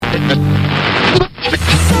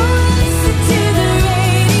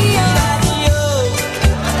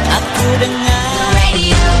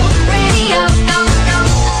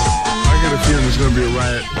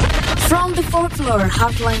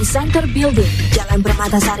Heartland Center Building, Jalan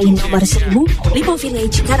Permatasari nomor 1000, Lipo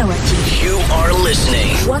Village, Karawaci. You are listening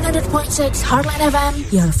 100.6 Heartland FM,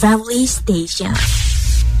 your family station.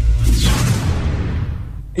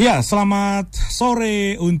 Ya, selamat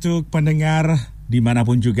sore untuk pendengar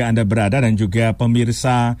dimanapun juga Anda berada dan juga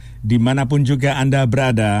pemirsa dimanapun juga Anda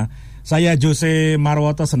berada. Saya Jose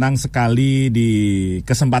Marwoto senang sekali di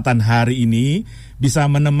kesempatan hari ini bisa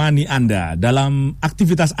menemani Anda dalam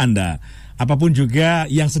aktivitas Anda. Apapun juga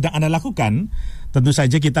yang sedang Anda lakukan, tentu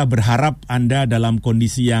saja kita berharap Anda dalam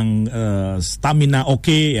kondisi yang stamina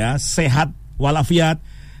oke, ya, sehat walafiat,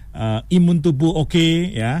 imun tubuh oke,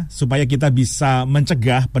 ya, supaya kita bisa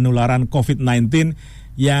mencegah penularan COVID-19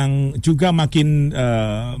 yang juga makin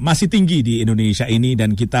masih tinggi di Indonesia ini,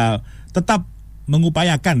 dan kita tetap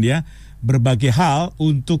mengupayakan ya berbagai hal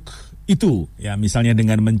untuk itu, ya, misalnya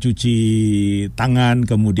dengan mencuci tangan,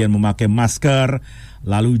 kemudian memakai masker,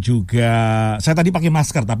 lalu juga saya tadi pakai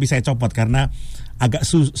masker tapi saya copot karena agak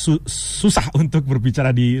susah untuk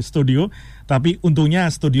berbicara di studio, tapi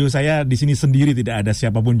untungnya studio saya di sini sendiri, tidak ada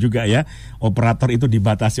siapapun juga ya. Operator itu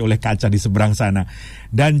dibatasi oleh kaca di seberang sana,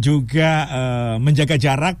 dan juga menjaga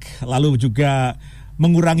jarak, lalu juga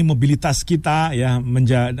mengurangi mobilitas kita ya,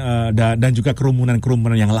 dan juga kerumunan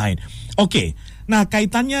yang lain. Oke, nah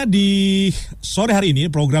kaitannya di sore hari ini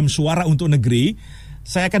program Suara Untuk Negeri,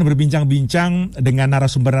 saya akan berbincang-bincang dengan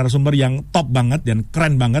narasumber-narasumber yang top banget dan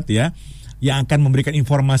keren banget ya, yang akan memberikan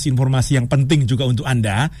informasi-informasi yang penting juga untuk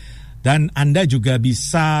Anda. Dan Anda juga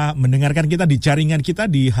bisa mendengarkan kita di jaringan kita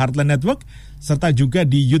di Heartland Network, serta juga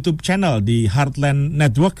di YouTube channel di Heartland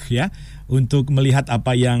Network ya, untuk melihat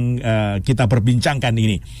apa yang kita perbincangkan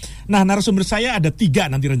ini. Nah, narasumber saya ada 3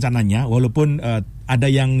 nanti rencananya, walaupun ada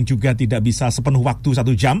yang juga tidak bisa sepenuh waktu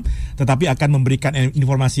 1 jam, tetapi akan memberikan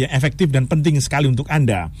informasi yang efektif dan penting sekali untuk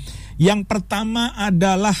Anda. Yang pertama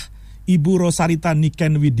adalah Ibu Rosarita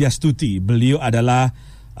Niken Widyastuti. Beliau adalah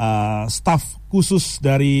staf khusus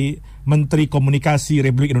dari Menteri Komunikasi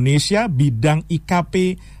Republik Indonesia, bidang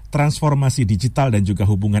IKP, transformasi digital dan juga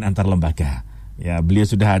hubungan antar lembaga. Ya, beliau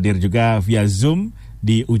sudah hadir juga via Zoom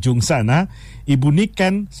di ujung sana. Ibu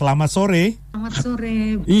Niken, selamat sore. Selamat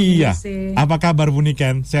sore. Iya. Apa kabar Bu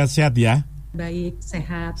Niken? Sehat-sehat ya? Baik,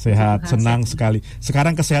 sehat. Sehat, senang sekali.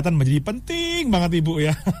 Sekarang kesehatan menjadi penting banget Ibu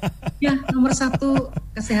ya. Ya, nomor 1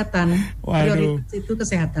 kesehatan. Waduh. Prioritas itu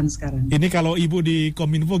kesehatan sekarang. Ini kalau Ibu di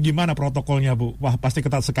Kominfo gimana protokolnya Bu? Wah, pasti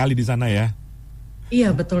ketat sekali di sana ya.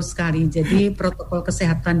 Iya, betul sekali. Jadi protokol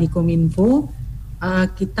kesehatan di Kominfo,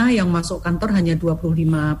 kita yang masuk kantor hanya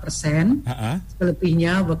 25%,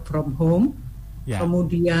 selebihnya work from home. Ya.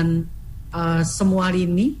 Kemudian semua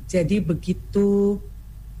lini, jadi begitu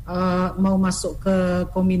mau masuk ke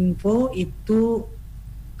Kominfo itu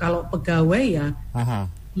kalau pegawai ya,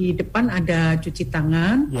 di depan ada cuci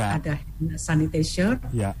tangan, ada hand sanitizer,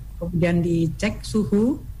 kemudian dicek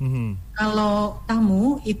suhu. Kalau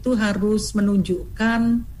tamu itu harus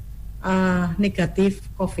menunjukkan negatif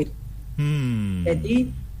COVID.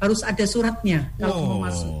 Jadi harus ada suratnya kalau mau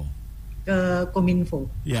masuk ke Kominfo.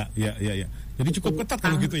 Ya. Jadi cukup ketat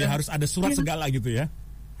kalau gitu ya, harus ada surat segala gitu ya.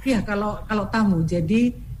 Iya, kalau tamu.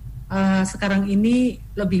 Jadi sekarang ini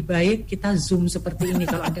lebih baik kita Zoom seperti ini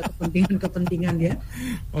kalau ada kepentingan ya.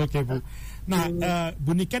 Oke Bu. Nah,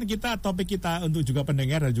 Bu Niken, topik kita untuk juga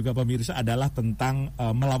pendengar dan juga pemirsa adalah tentang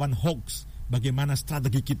melawan hoax. Bagaimana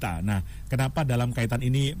strategi kita. Nah, kenapa dalam kaitan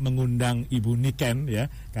ini mengundang Ibu Niken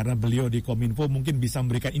ya? Karena beliau di Kominfo mungkin bisa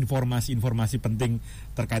memberikan informasi-informasi penting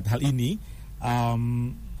terkait hal ini.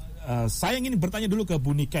 Saya ingin bertanya dulu ke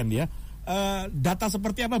Bu Niken ya. Data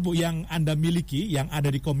seperti apa Bu yang Anda miliki, yang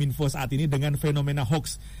ada di Kominfo saat ini dengan fenomena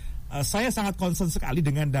hoax? Saya sangat concern sekali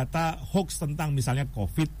dengan data hoax tentang misalnya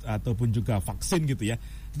COVID ataupun juga vaksin gitu ya.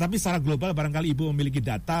 Tetapi secara global barangkali Ibu memiliki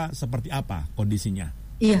data seperti apa kondisinya?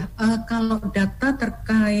 Iya, kalau data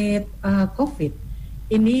terkait COVID,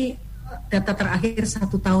 ini data terakhir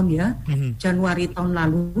 1 tahun ya, Januari tahun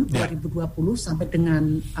lalu, 2020 sampai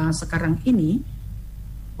dengan sekarang ini,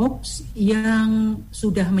 hoax yang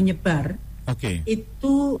sudah menyebar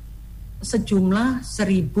itu sejumlah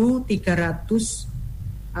 1.387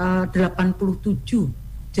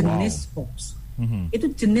 jenis hoax. Itu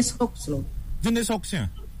jenis hoax loh. Jenis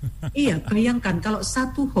hoaxnya? Iya, bayangkan kalau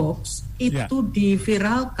satu hoax itu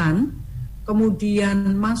diviralkan,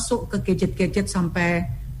 kemudian masuk ke gadget-gadget sampai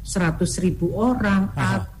 100.000 orang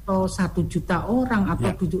atau 1 juta orang atau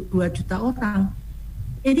 2 juta orang,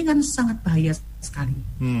 ini kan sangat bahaya sekali.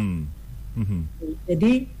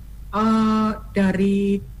 Jadi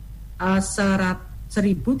dari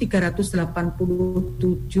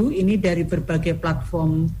 1.387 ini dari berbagai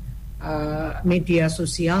platform media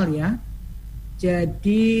sosial ya.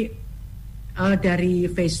 Jadi dari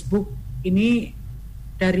Facebook ini,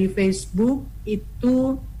 dari Facebook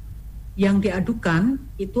itu yang diadukan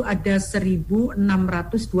itu ada 1.625.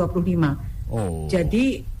 Jadi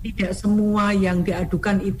tidak semua yang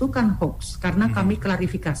diadukan itu kan hoax karena kami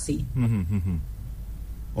klarifikasi.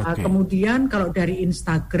 Kemudian kalau dari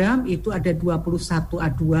Instagram itu ada 21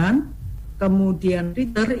 aduan, kemudian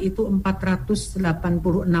Twitter itu 486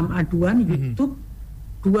 aduan, YouTube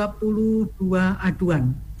 22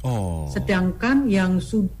 aduan. Sedangkan yang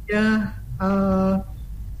sudah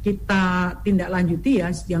kita tindak lanjuti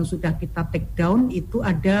ya, yang sudah kita take down itu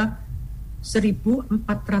ada 1.436.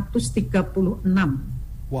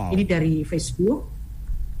 Ini dari Facebook.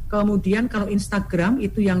 Kemudian kalau Instagram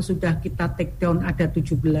itu yang sudah kita take down ada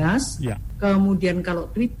 17. Kemudian kalau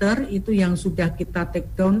Twitter itu yang sudah kita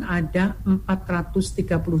take down ada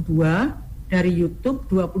 432. Dari YouTube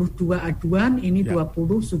 22 aduan, ini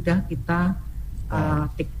 20 sudah kita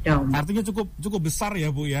take down. Artinya cukup besar ya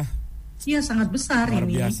Bu ya? Iya, sangat besar. Luar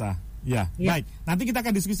ini. Biasa. Ya, baik. Nanti kita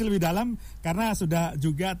akan diskusi lebih dalam karena sudah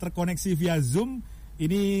juga terkoneksi via Zoom.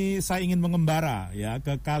 Ini saya ingin mengembara ya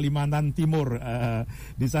ke Kalimantan Timur.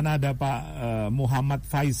 Di sana ada Pak Muhammad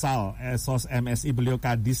Faisal, SOS MSI, beliau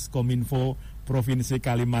Kadis Kominfo Provinsi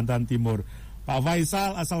Kalimantan Timur. Pak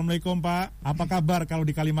Faisal, Assalamualaikum Pak. Apa kabar kalau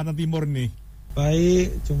di Kalimantan Timur nih?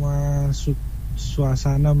 Baik, cuma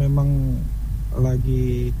suasana memang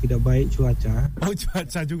lagi tidak baik cuaca.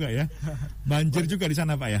 Cuaca juga ya? Banjir juga di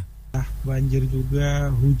sana Pak ya? Banjir juga,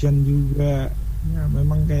 hujan juga. Ya,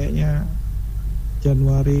 memang kayaknya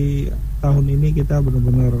Januari tahun ini kita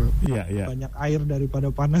benar-benar banyak air daripada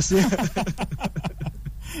panas ya.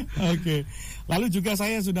 Oke. Lalu juga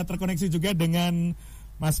saya sudah terkoneksi juga dengan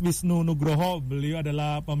Mas Wisnu Nugroho. Beliau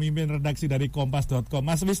adalah pemimpin redaksi dari Kompas.com.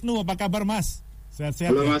 Mas Wisnu, apa kabar Mas?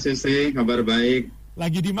 Sehat-sehat? Halo Mas Yose, kabar baik.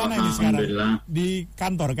 Lagi di mana ini sekarang? Di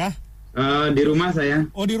kantor kah? Di rumah saya.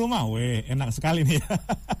 Oh, di rumah, enak sekali nih.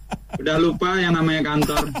 Udah lupa yang namanya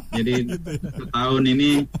kantor. Jadi setahun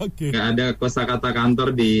ini nggak ada kosakata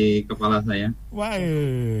kantor di kepala saya.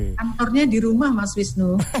 Kantornya di rumah Mas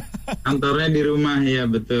Wisnu. Kantornya di rumah, ya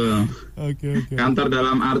betul. Kantor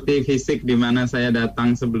dalam arti fisik, di mana saya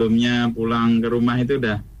datang sebelumnya, pulang ke rumah itu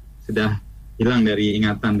sudah hilang dari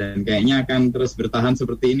ingatan, dan kayaknya akan terus bertahan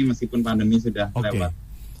seperti ini meskipun pandemi sudah lewat.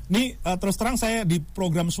 Ini terus terang saya di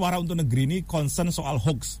program Suara Untuk Negeri ini concern soal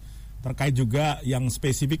hoax. Terkait juga yang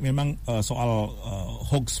spesifik memang soal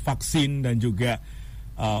hoax vaksin dan juga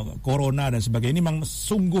corona dan sebagainya. Ini memang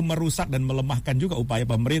sungguh merusak dan melemahkan juga upaya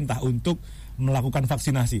pemerintah untuk melakukan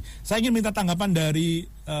vaksinasi. Saya ingin minta tanggapan dari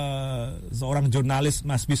seorang jurnalis,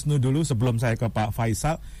 Mas Wisnu dulu sebelum saya ke Pak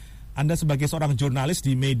Faisal. Anda sebagai seorang jurnalis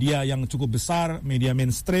di media yang cukup besar, media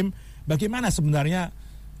mainstream, bagaimana sebenarnya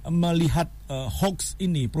melihat hoax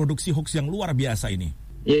ini, produksi hoax yang luar biasa ini?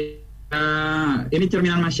 Ini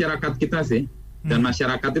cerminan masyarakat kita sih, dan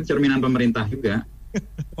masyarakat itu cerminan pemerintah juga.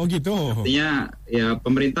 Oh gitu. Artinya ya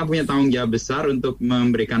pemerintah punya tanggung jawab besar untuk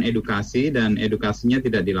memberikan edukasi, dan edukasinya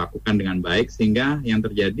tidak dilakukan dengan baik, sehingga yang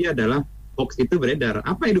terjadi adalah hoax itu beredar.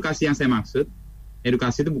 Apa edukasi yang saya maksud?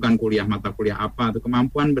 Edukasi itu bukan kuliah, mata kuliah apa, itu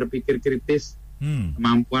kemampuan berpikir kritis,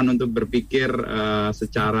 kemampuan untuk berpikir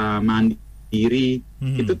secara mandiri,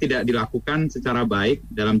 itu tidak dilakukan secara baik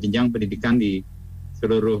dalam jenjang pendidikan di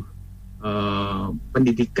seluruh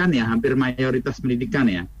pendidikan ya, hampir mayoritas pendidikan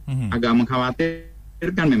ya. Agak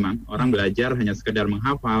mengkhawatirkan memang, orang belajar hanya sekedar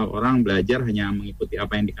menghafal, orang belajar hanya mengikuti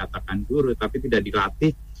apa yang dikatakan guru, tapi tidak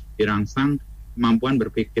dilatih, dirangsang kemampuan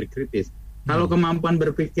berpikir kritis. Kalau kemampuan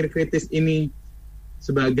berpikir kritis ini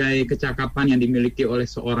sebagai kecakapan yang dimiliki oleh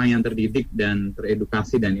seorang yang terdidik dan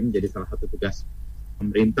teredukasi, dan ini menjadi salah satu tugas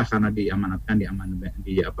pemerintah karena diamanatkan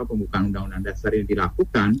di pembukaan Undang-Undang Dasar ini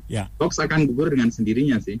dilakukan, hoax akan gugur dengan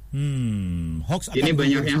sendirinya sih. Ini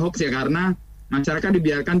banyaknya hoax ya karena masyarakat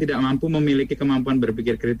dibiarkan tidak mampu memiliki kemampuan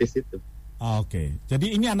berpikir kritis itu.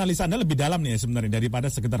 Jadi ini analisa Anda lebih dalam nih ya sebenarnya daripada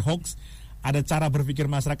sekedar hoax. Ada cara berpikir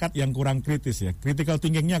masyarakat yang kurang kritis ya, critical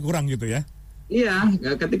thinkingnya kurang gitu ya. Iya,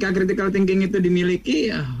 ketika critical thinking itu dimiliki,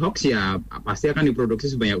 hoax ya pasti akan diproduksi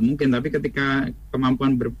sebanyak mungkin. Tapi ketika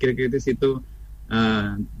kemampuan berpikir kritis itu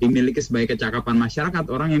dimiliki sebagai kecakapan masyarakat,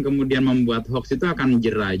 orang yang kemudian membuat hoax itu akan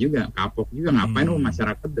jera juga, kapok juga. Ngapain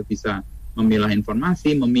masyarakat udah bisa memilih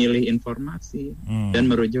informasi dan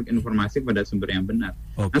merujuk informasi pada sumber yang benar.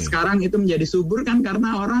 Nah sekarang itu menjadi subur kan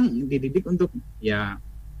karena orang dididik untuk ya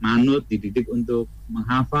manut, dididik untuk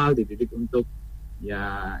menghafal, dididik untuk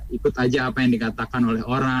ya ikut aja apa yang dikatakan oleh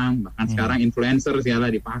orang. Bahkan sekarang influencer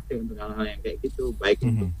segala dipakai untuk hal-hal yang kayak gitu, baik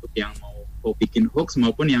untuk yang mau bikin hoax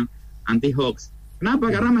maupun yang anti hoax.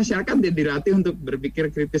 Kenapa? Karena masyarakat dilatih untuk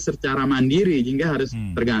berpikir kritis secara mandiri, hingga harus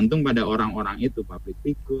tergantung pada orang-orang itu, public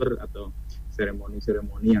figure atau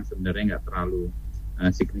seremoni-seremoni yang sebenarnya nggak terlalu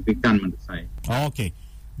signifikan menurut saya. Oke,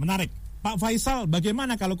 menarik. Pak Faisal,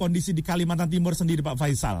 bagaimana kalau kondisi di Kalimantan Timur sendiri, Pak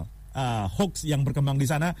Faisal? Hoax yang berkembang di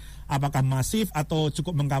sana, apakah masif atau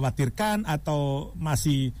cukup mengkhawatirkan atau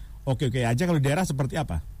masih oke-oke aja? Kalau di daerah seperti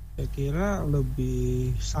apa? Saya kira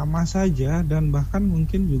lebih sama saja dan bahkan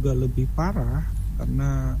mungkin juga lebih parah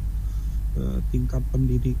karena tingkat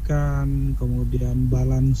pendidikan, kemudian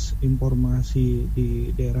balance informasi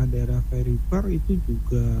di daerah-daerah perifer itu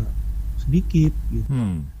juga sedikit gitu.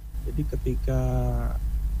 Jadi ketika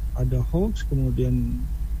ada hoax kemudian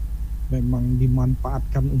memang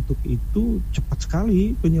dimanfaatkan untuk itu, cepat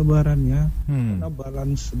sekali penyebarannya karena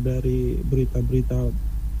balance dari berita-berita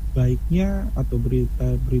baiknya atau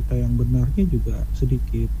berita-berita yang benarnya juga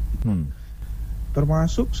sedikit.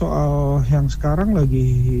 Termasuk soal yang sekarang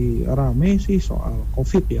lagi rame sih soal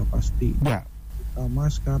COVID ya pasti.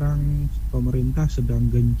 Pertama sekarang pemerintah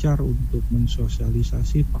sedang gencar untuk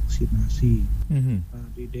mensosialisasi vaksinasi.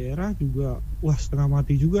 Nah, di daerah juga setengah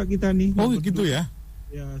mati juga kita nih. Oh gitu ya?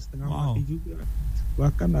 Ya setengah mati juga.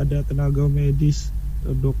 Bahkan ada tenaga medis,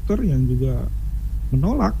 dokter yang juga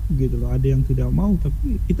menolak gitu loh. Ada yang tidak mau,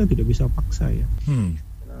 tapi kita tidak bisa paksa ya.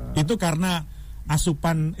 Itu karena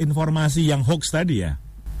asupan informasi yang hoax tadi ya?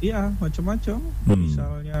 Iya, macam-macam.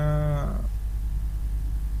 Misalnya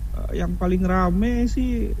yang paling rame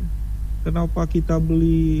sih kenapa kita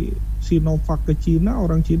beli Sinovac ke Cina,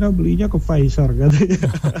 orang Cina belinya ke Pfizer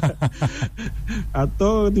katanya.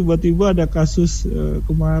 Atau tiba-tiba ada kasus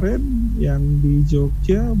kemarin yang di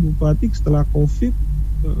Jogja, bupati setelah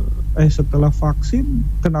setelah vaksin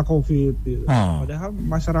kena COVID gitu. Padahal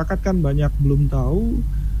masyarakat kan banyak belum tahu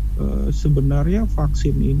sebenarnya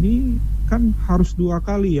vaksin ini kan harus 2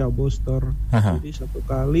 kali ya booster. Jadi 1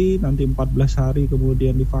 kali, nanti 14 hari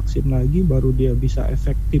kemudian divaksin lagi baru dia bisa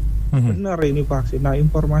efektif. Benar ini vaksin. Nah,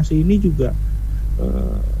 informasi ini juga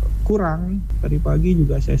kurang. Tadi pagi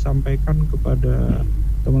juga saya sampaikan kepada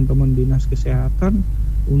teman-teman dinas kesehatan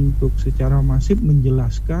untuk secara masif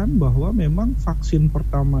menjelaskan bahwa memang vaksin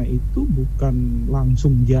pertama itu bukan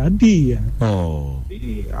langsung jadi ya.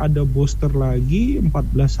 Jadi ada booster lagi 14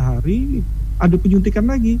 hari, ada penyuntikan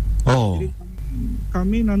lagi. Jadi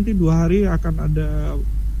kami nanti 2 hari akan ada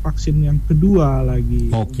vaksin yang kedua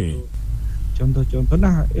lagi. Untuk contoh-contoh.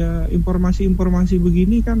 Nah, ya, informasi-informasi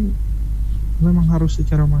begini kan memang harus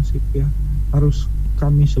secara masif ya, harus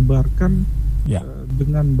kami sebarkan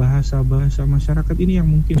dengan bahasa-bahasa masyarakat ini yang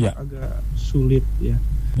mungkin agak sulit ya.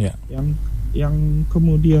 Yang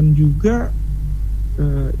kemudian juga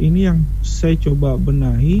ini yang saya coba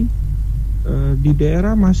benahi, di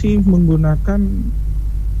daerah masih menggunakan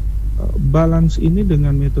balance ini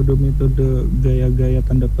dengan metode-metode gaya-gaya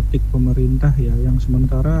tanda petik pemerintah ya, yang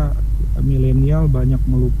sementara milenial banyak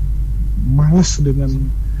malas dengan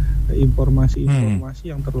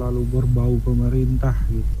informasi-informasi yang terlalu berbau pemerintah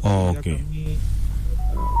gitu.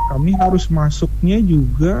 Kami harus masuknya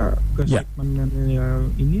juga ke segmen milenial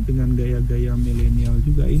ini dengan gaya-gaya milenial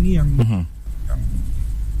juga. Ini yang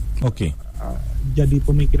jadi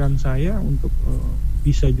pemikiran saya untuk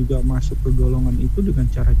bisa juga masuk ke golongan itu dengan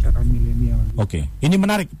cara-cara milenial. Ini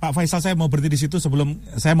menarik, Pak Faisal. Saya mau berhenti di situ sebelum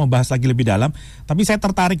saya mau bahas lagi lebih dalam. Tapi saya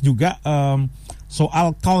tertarik juga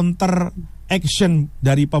soal counter action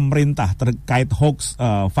dari pemerintah terkait hoax,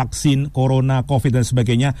 vaksin, corona, COVID dan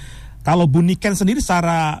sebagainya. Kalau Bu Niken sendiri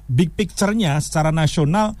secara big picture-nya, secara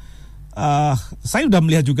nasional, saya sudah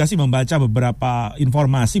melihat juga sih, membaca beberapa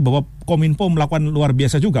informasi bahwa Kominfo melakukan luar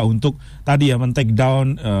biasa juga untuk tadi ya men-take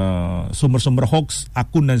down sumber-sumber hoax,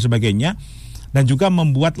 akun dan sebagainya, dan juga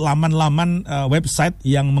membuat laman-laman website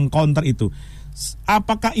yang meng-counter itu.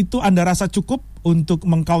 Apakah itu Anda rasa cukup untuk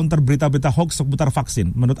meng-counter berita-berita hoax seputar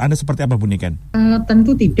vaksin? Menurut Anda seperti apa, Bu Niken?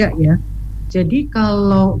 Tentu tidak ya. Jadi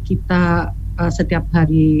kalau kita setiap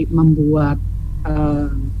hari membuat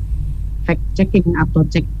fact checking atau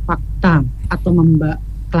cek fakta atau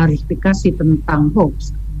klarifikasi tentang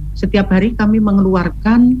hoax, setiap hari kami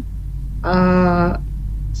mengeluarkan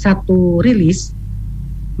satu rilis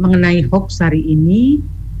mengenai hoax hari ini.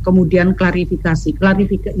 Kemudian klarifikasi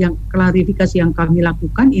yang kami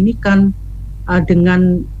lakukan ini kan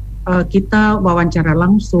dengan kita wawancara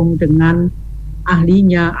langsung dengan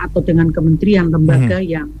ahlinya atau dengan kementerian lembaga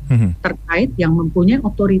yang terkait, yang mempunyai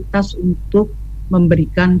otoritas untuk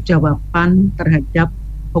memberikan jawaban terhadap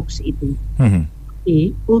hoax itu. Jadi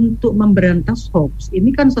untuk memberantas hoax ini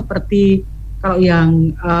kan seperti kalau yang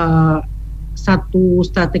satu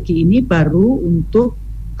strategi ini baru untuk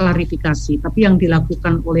klarifikasi, tapi yang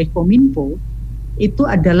dilakukan oleh Kominfo itu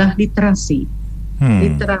adalah literasi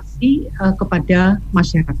kepada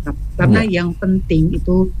masyarakat, karena yang penting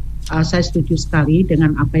itu saya setuju sekali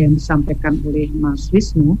dengan apa yang disampaikan oleh Mas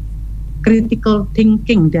Wisnu. Critical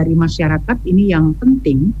thinking dari masyarakat ini yang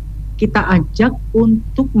penting kita ajak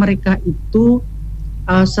untuk mereka itu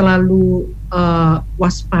selalu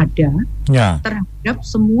waspada terhadap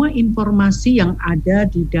semua informasi yang ada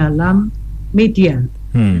di dalam media.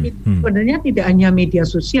 Sebenarnya tidak hanya media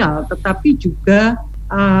sosial, tetapi juga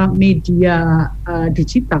media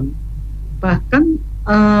digital. Bahkan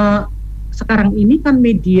sekarang ini kan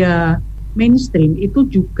media mainstream itu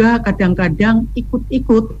juga kadang-kadang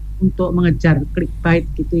ikut-ikut untuk mengejar clickbait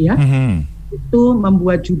gitu ya. Itu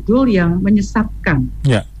membuat judul yang menyesatkan.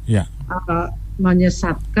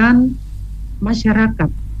 Menyesatkan masyarakat.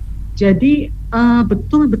 Jadi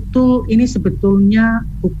betul-betul ini sebetulnya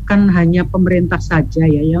bukan hanya pemerintah saja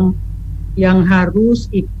ya yang harus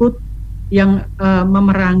ikut yang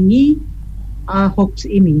memerangi hoax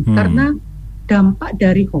ini, karena dampak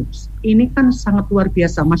dari hoax ini kan sangat luar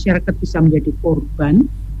biasa. Masyarakat bisa menjadi korban.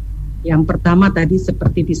 Yang pertama tadi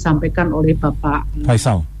seperti disampaikan oleh Bapak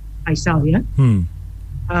Faisal ya,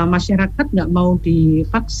 masyarakat nggak mau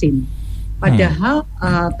divaksin. Padahal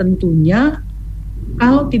tentunya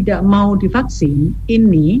kalau tidak mau divaksin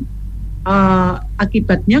ini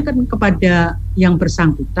akibatnya kan kepada yang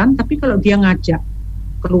bersangkutan. Tapi kalau dia ngajak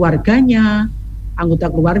keluarganya, anggota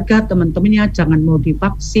keluarga, teman-temannya jangan mau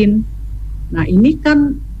divaksin. Nah ini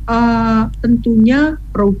kan tentunya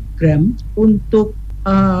program untuk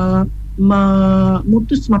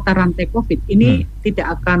memutus mata rantai COVID ini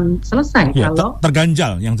tidak akan selesai kalau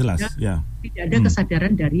terganjal yang jelas. Tidak ada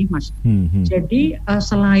kesadaran dari masyarakat. Jadi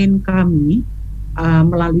selain kami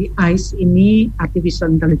melalui ICE ini Artificial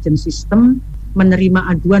Intelligence System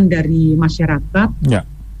menerima aduan dari masyarakat.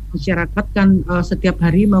 Masyarakat kan setiap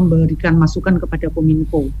hari memberikan masukan kepada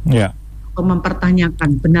Kominfo.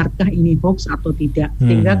 Mempertanyakan benarkah ini hoax atau tidak,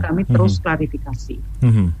 sehingga kami terus klarifikasi.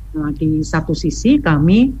 Nah, di satu sisi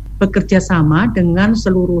kami bekerja sama dengan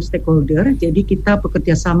seluruh stakeholder, jadi kita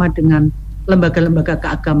bekerja sama dengan lembaga-lembaga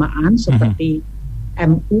keagamaan seperti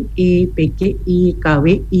MUI, PGI,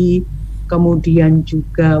 KWI, kemudian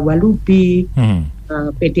juga Walubi,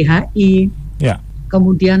 PDHI,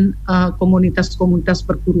 kemudian komunitas-komunitas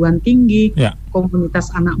perguruan tinggi,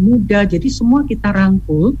 komunitas anak muda. Jadi semua kita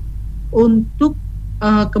rangkul untuk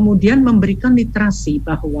kemudian memberikan literasi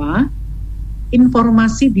bahwa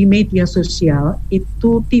informasi di media sosial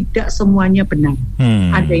itu tidak semuanya benar.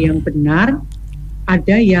 Ada yang benar,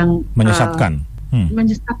 ada yang menyesatkan.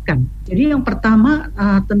 Jadi yang pertama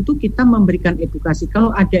tentu kita memberikan edukasi.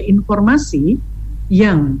 Kalau ada informasi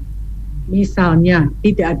yang misalnya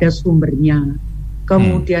tidak ada sumbernya,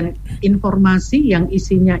 kemudian informasi yang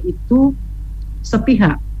isinya itu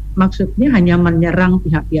sepihak, maksudnya hanya menyerang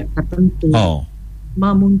pihak-pihak tertentu,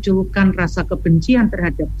 memunculkan rasa kebencian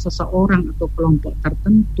terhadap seseorang atau kelompok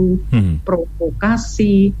tertentu,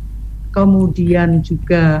 provokasi, kemudian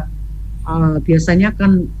juga biasanya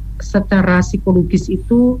kan secara psikologis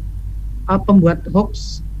itu pembuat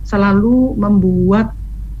hoax selalu membuat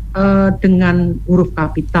dengan huruf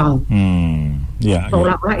kapital,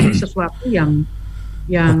 seolah-olah ini sesuatu yang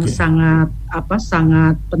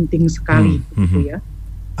sangat penting sekali, gitu ya.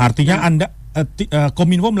 Artinya Anda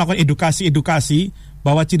Kominfo melakukan edukasi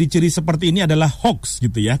bahwa ciri-ciri seperti ini adalah hoax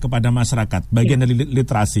gitu ya kepada masyarakat, bagian dari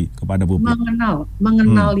literasi kepada publik.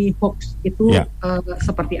 Mengenali hoax itu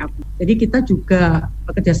seperti apa. Jadi kita juga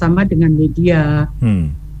bekerjasama dengan media,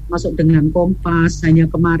 masuk dengan Kompas. Hanya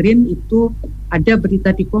kemarin itu ada berita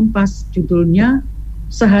di Kompas, judulnya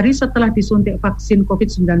sehari setelah disuntik vaksin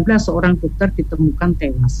COVID-19 seorang dokter ditemukan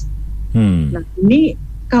tewas. Nah ini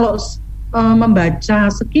kalau membaca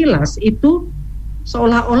sekilas itu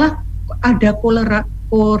seolah-olah ada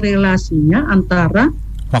korelasinya antara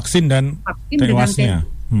vaksin dan tewasnya.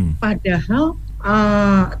 Padahal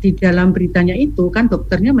di dalam beritanya itu kan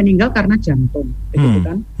dokternya meninggal karena jantung, begitu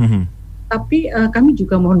kan? Tapi kami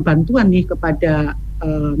juga mohon bantuan nih kepada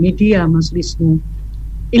media, Mas Wisnu.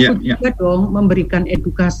 Ikut juga dong memberikan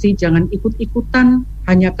edukasi, jangan ikut-ikutan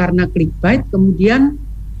hanya karena clickbait kemudian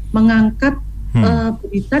mengangkat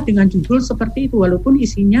berita dengan judul seperti itu walaupun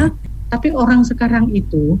isinya, tapi orang sekarang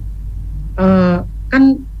itu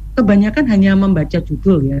kan kebanyakan hanya membaca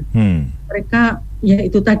judul ya. Mereka ya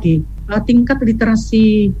itu tadi tingkat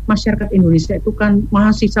literasi masyarakat Indonesia itu kan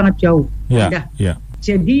masih sangat jauh.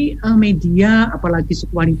 Jadi media apalagi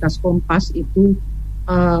sekualitas Kompas itu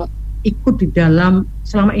ikut di dalam,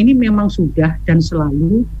 selama ini memang sudah dan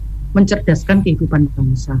selalu mencerdaskan kehidupan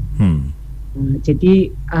bangsa. Jadi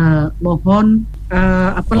mohon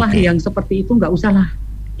yang seperti itu nggak usahlah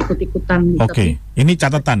ikut-ikutan. Ini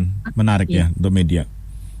catatan menarik ya untuk media.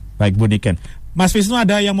 Baik Bu Niken. Mas Wisnu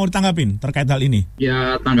ada yang mau ditanggapin terkait hal ini?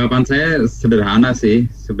 Ya, tanggapan saya sederhana sih.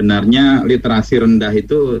 Sebenarnya literasi rendah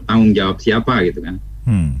itu tanggung jawab siapa gitu kan.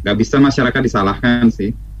 Nggak bisa masyarakat disalahkan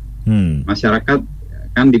sih. Masyarakat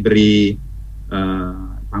kan diberi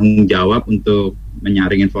tanggung jawab untuk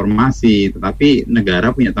menyaring informasi, tetapi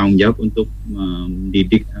negara punya tanggung jawab untuk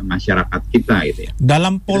mendidik masyarakat kita gitu ya.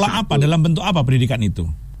 Dalam pola apa? Dalam bentuk apa pendidikan itu?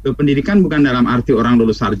 Pendidikan bukan dalam arti orang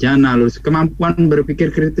lulus sarjana, lulus kemampuan berpikir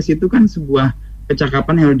kritis itu kan sebuah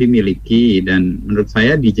kecakapan yang harus dimiliki, dan menurut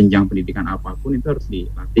saya di jenjang pendidikan apapun itu harus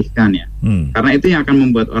dilatihkan ya. Karena itu yang akan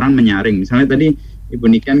membuat orang menyaring. Misalnya tadi Ibu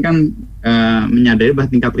Niken kan menyadari bahwa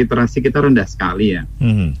tingkat literasi kita rendah sekali ya.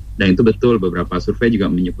 Dan itu betul, beberapa survei juga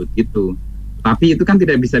menyebut itu. Tapi itu kan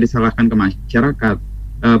tidak bisa disalahkan ke masyarakat.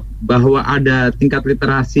 Bahwa ada tingkat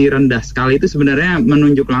literasi rendah sekali itu sebenarnya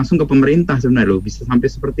menunjuk langsung ke pemerintah sebenarnya loh, bisa sampai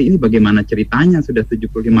seperti ini bagaimana ceritanya sudah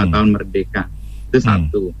 75 tahun merdeka. Itu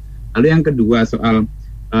satu. Lalu yang kedua soal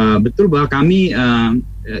betul bahwa kami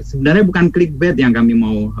sebenarnya bukan clickbait yang kami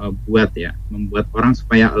mau buat ya, membuat orang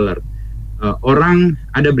supaya alert. Orang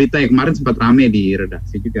ada berita yang kemarin sempat rame di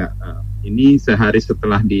redaksi juga, ini sehari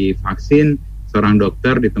setelah divaksin seorang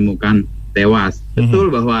dokter ditemukan tewas. Betul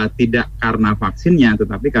bahwa tidak karena vaksinnya,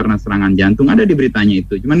 tetapi karena serangan jantung. Ada di beritanya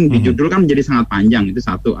itu. Cuman di judul kan menjadi sangat panjang. Itu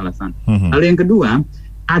satu alasan. Lalu yang kedua,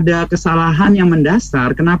 ada kesalahan yang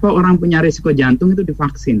mendasar. Kenapa orang punya risiko jantung itu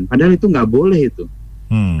divaksin? Padahal itu nggak boleh itu.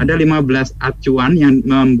 Ada 15 acuan yang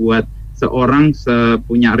membuat seorang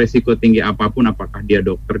punya risiko tinggi apapun, apakah dia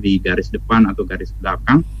dokter di garis depan atau garis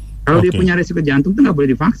belakang. Kalau dia punya risiko jantung itu nggak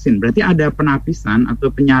boleh divaksin. Berarti ada penapisan atau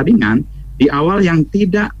penyaringan di awal yang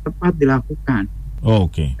tidak tepat dilakukan.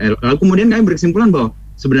 Lalu kemudian kami berkesimpulan bahwa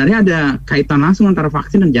sebenarnya ada kaitan langsung antara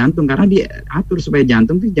vaksin dan jantung, karena diatur supaya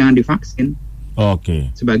jantung itu jangan divaksin.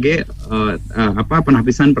 Sebagai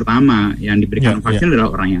penapisan pertama yang diberikan vaksin adalah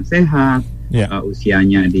orang yang sehat,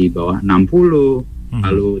 usianya di bawah 60,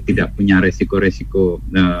 lalu tidak punya resiko-resiko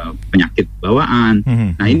penyakit bawaan.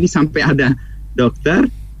 Nah ini sampai ada dokter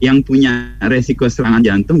yang punya resiko serangan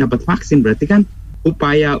jantung dapat vaksin, berarti kan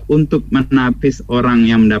upaya untuk menapis orang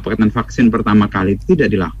yang mendapatkan vaksin pertama kali itu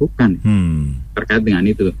tidak dilakukan terkait dengan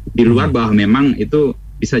itu. Di luar bahwa memang itu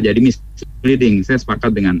bisa jadi misleading. Saya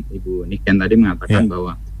sepakat dengan Ibu Niken tadi mengatakan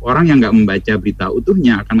bahwa orang yang nggak membaca berita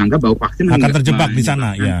utuhnya akan menganggap bahwa vaksin akan terjebak di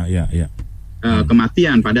sana.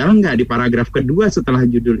 Kematian. Padahal enggak, di paragraf kedua setelah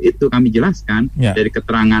judul itu kami jelaskan dari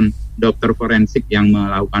keterangan dokter forensik yang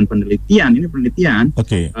melakukan penelitian, ini penelitian,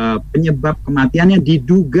 penyebab kematiannya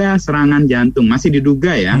diduga serangan jantung, masih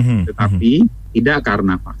diduga ya, tetapi tidak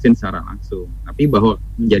karena vaksin secara langsung, tapi bahwa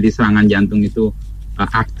menjadi serangan jantung itu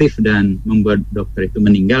aktif dan membuat dokter itu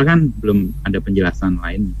meninggal kan belum ada penjelasan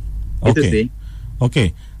lain. Itu sih.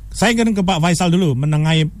 Saya ingin ke Pak Faisal dulu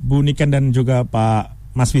menengahi Bu Niken dan juga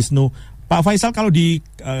Pak Mas Wisnu. Pak Faisal, kalau di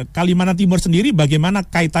Kalimantan Timur sendiri bagaimana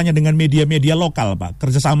kaitannya dengan media-media lokal, Pak?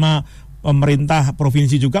 Kerjasama pemerintah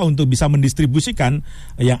provinsi juga untuk bisa mendistribusikan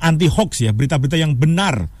yang anti hoax ya, berita-berita yang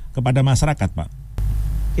benar kepada masyarakat, Pak.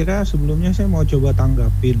 Kira sebelumnya saya mau coba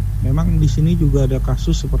tanggapin. Memang di sini juga ada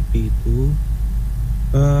kasus seperti itu.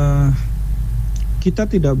 Kita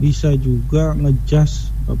tidak bisa juga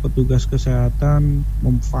ngejas petugas kesehatan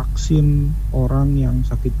memvaksin orang yang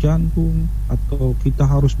sakit jantung, atau kita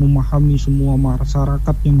harus memahami semua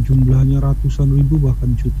masyarakat yang jumlahnya ratusan ribu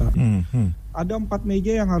bahkan jutaan. Ada 4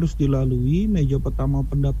 meja yang harus dilalui. Meja pertama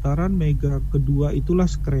pendaftaran, meja kedua itulah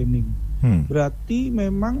screening. Berarti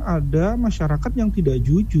memang ada masyarakat yang tidak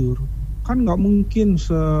jujur. Kan nggak mungkin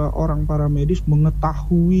seorang paramedis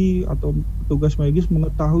mengetahui atau petugas medis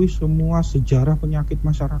mengetahui semua sejarah penyakit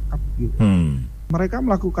masyarakat gitu. Mereka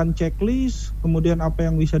melakukan checklist, kemudian apa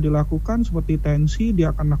yang bisa dilakukan seperti tensi,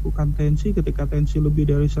 dia akan lakukan tensi. Ketika tensi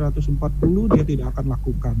lebih dari 140, dia tidak akan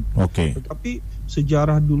lakukan. Tetapi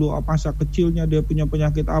sejarah dulu masa kecilnya dia punya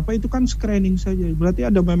penyakit apa, itu kan screening saja. Berarti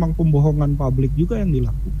ada memang pembohongan publik juga yang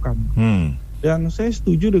dilakukan. Dan saya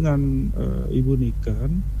setuju dengan Ibu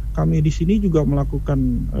Niken. Kami di sini juga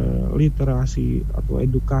melakukan literasi atau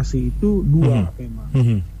edukasi itu 2 memang.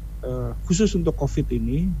 Khusus untuk COVID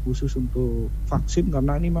ini, khusus untuk vaksin,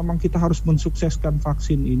 karena ini memang kita harus mensukseskan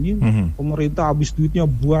vaksin ini. Pemerintah habis duitnya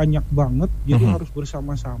banyak banget, jadi harus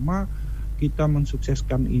bersama-sama kita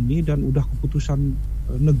mensukseskan ini, dan udah keputusan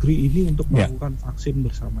negeri ini untuk melakukan vaksin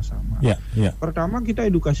bersama-sama. Pertama kita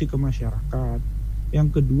edukasi ke masyarakat.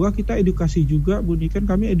 Yang kedua kita edukasi juga, Bu Niken,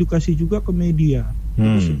 kami edukasi juga ke media.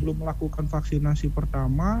 Jadi sebelum melakukan vaksinasi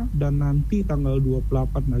pertama dan nanti tanggal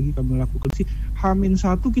 28 lagi kami melakukan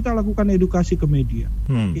H-1 kita lakukan edukasi ke media.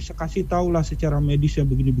 Bisa kasih tahulah secara medis yang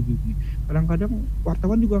begini-begini. Kadang-kadang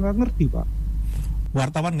wartawan juga nggak ngerti, Pak.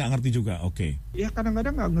 Wartawan nggak ngerti juga, oke. Ya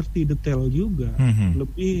kadang-kadang nggak ngerti detail juga.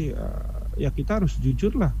 Lebih ya kita harus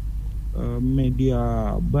jujur lah.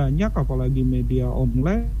 Media banyak, apalagi media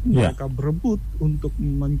online, mereka berebut untuk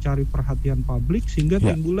mencari perhatian publik sehingga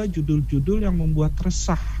timbullah judul-judul yang membuat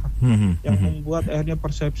resah, yang membuat akhirnya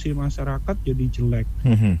persepsi masyarakat jadi jelek.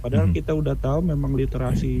 Padahal kita udah tahu memang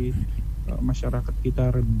literasi masyarakat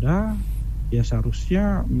kita rendah. Ya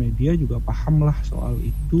seharusnya media juga pahamlah soal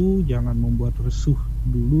itu, jangan membuat resuh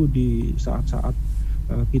dulu di saat-saat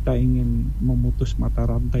kita ingin memutus mata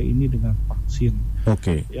rantai ini dengan vaksin.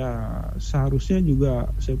 Oke. Ya seharusnya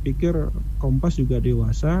juga saya pikir Kompas juga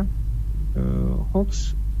dewasa.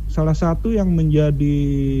 Hoax salah satu yang menjadi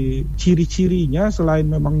ciri-cirinya selain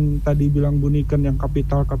memang tadi bilang Bunikan yang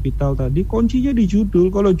kapital tadi, kuncinya di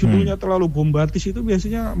judul. Kalau judulnya terlalu bombastis itu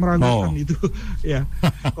biasanya meragukan itu. Ya.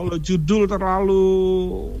 Kalau judul terlalu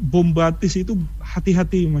bombastis itu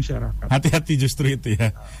hati-hati masyarakat. Hati-hati justru itu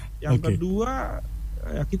ya. Yang kedua,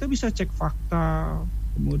 ya kita bisa cek fakta,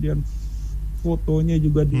 kemudian fotonya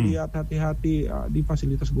juga dilihat hati-hati. Di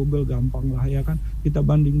fasilitas Google gampang lah ya kan, kita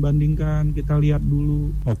banding-bandingkan, kita lihat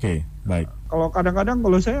dulu. Oke, baik. Kalau kadang-kadang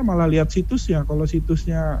kalau saya malah lihat situsnya, kalau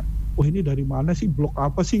situsnya ini dari mana sih, blog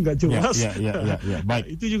apa sih, nggak jelas. Ya,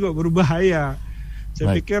 baik. Itu juga berbahaya.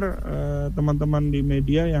 Saya pikir teman-teman di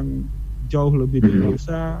media yang jauh lebih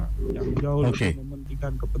dewasa, yang jauh lebih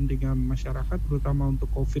mementingkan kepentingan masyarakat, terutama untuk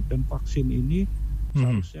COVID dan vaksin ini,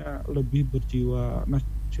 seharusnya lebih berjiwa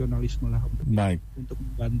nasionalisme lah untuk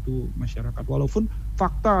membantu masyarakat. Walaupun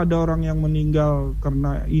fakta ada orang yang meninggal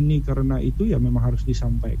karena ini karena itu, ya memang harus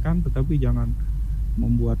disampaikan, tetapi jangan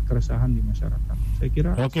membuat keresahan di masyarakat. Saya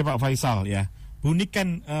kira. Oke Pak Faisal ya.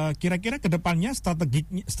 Bunikan kira-kira kedepannya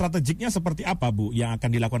strateginya seperti apa Bu yang akan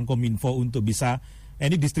dilakukan Kominfo untuk bisa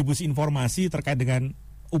ini distribusi informasi terkait dengan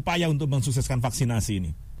upaya untuk mensukseskan vaksinasi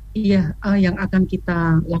ini? Iya, yang akan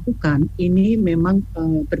kita lakukan ini memang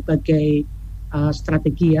berbagai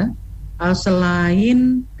strategi ya.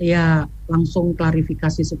 Selain ya langsung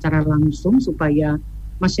klarifikasi secara langsung supaya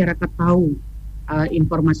masyarakat tahu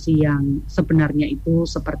informasi yang sebenarnya itu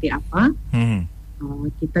seperti apa.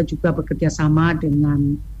 Kita juga bekerja sama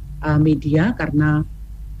dengan media karena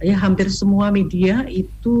ya hampir semua media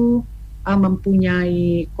itu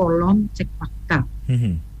mempunyai kolom cek fakta.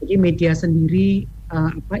 Jadi media sendiri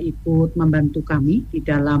ikut membantu kami di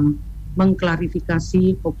dalam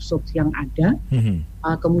mengklarifikasi hoax-hoax yang ada.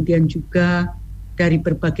 Kemudian juga dari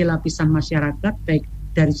berbagai lapisan masyarakat,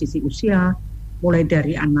 baik dari sisi usia, mulai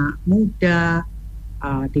dari anak muda,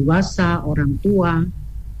 dewasa, orang tua,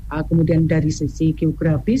 kemudian dari sisi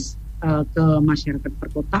geografis ke masyarakat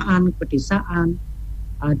perkotaan, pedesaan,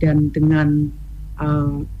 dan dengan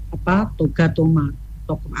toga-toma,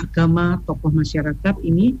 tokoh agama, tokoh masyarakat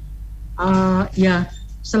ini ya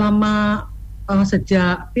selama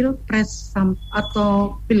sejak Pilpres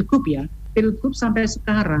atau Pilgub ya, Pilgub sampai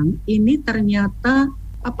sekarang ini ternyata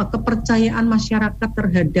kepercayaan masyarakat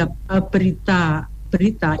terhadap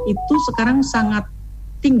berita itu sekarang sangat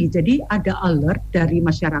tinggi. Jadi ada alert dari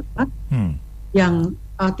masyarakat yang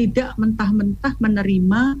tidak mentah-mentah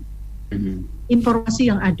menerima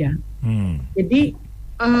informasi yang ada. Jadi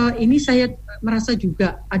ini saya merasa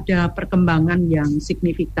juga ada perkembangan yang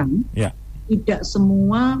signifikan. Tidak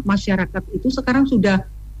semua masyarakat itu sekarang sudah,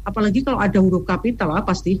 apalagi kalau ada huruf kapital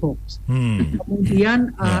pasti hoax.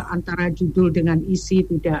 Kemudian antara judul dengan isi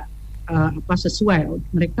tidak sesuai,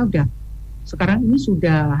 mereka udah sekarang ini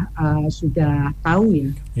sudah tahu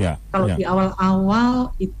ya. Kalau di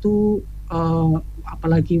awal-awal itu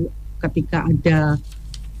apalagi ketika ada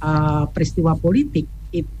peristiwa politik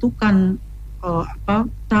itu kan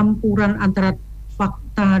campuran antara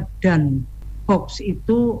fakta dan hoax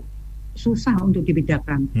itu susah untuk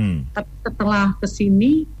dibedakan. Tapi setelah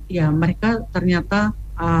kesini ya mereka ternyata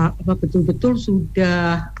betul-betul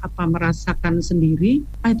sudah merasakan sendiri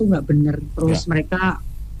itu nggak benar. Terus mereka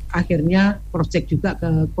akhirnya project juga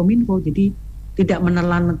ke Kominfo, jadi tidak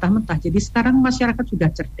menelan mentah-mentah. Jadi sekarang masyarakat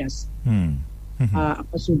sudah cerdas,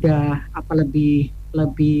 sudah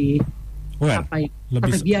lebih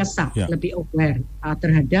terbiasa, lebih aware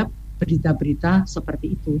terhadap berita-berita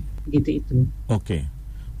seperti itu, begitu itu. Oke,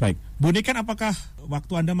 baik. Bunikan, apakah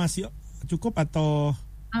waktu Anda masih cukup atau?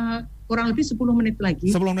 Kurang lebih 10 menit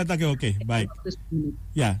lagi. 10 menit lagi, oke, baik.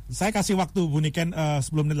 Ya, saya kasih waktu Bunikan 10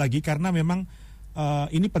 menit lagi karena memang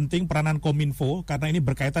ini penting peranan Kominfo karena ini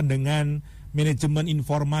berkaitan dengan manajemen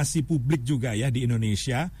informasi publik juga ya di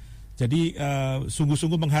Indonesia. Jadi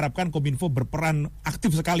sungguh-sungguh mengharapkan Kominfo berperan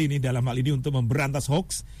aktif sekali nih dalam hal ini untuk memberantas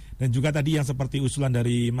hoax dan juga tadi yang seperti usulan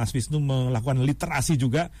dari Mas Wisnu melakukan literasi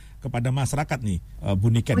juga kepada masyarakat nih,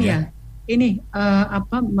 Bunikan ya. Ini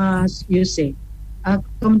Mas Yose,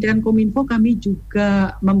 Kementerian Kominfo kami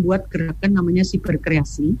juga membuat gerakan namanya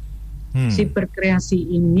siberkreasi. Siberkreasi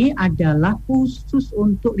ini adalah khusus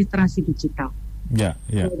untuk literasi digital.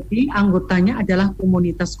 Jadi anggotanya adalah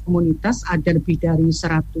komunitas-komunitas, ada lebih dari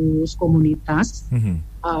 100 komunitas.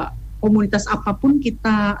 Komunitas apapun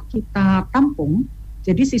kita tampung.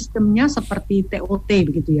 Jadi sistemnya seperti TOT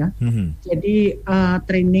begitu ya. Jadi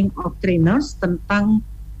training of trainers tentang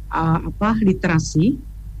literasi.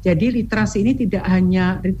 Jadi literasi ini tidak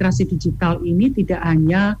hanya literasi digital ini tidak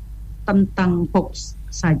hanya tentang hoax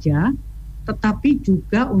saja, tetapi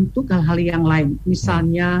juga untuk hal-hal yang lain.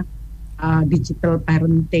 Misalnya digital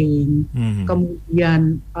parenting,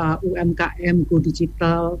 kemudian UMKM go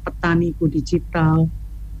digital, petani go digital,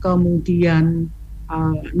 kemudian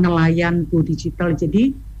nelayan go digital.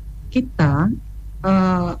 Jadi kita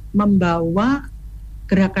membawa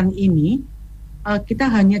gerakan ini, kita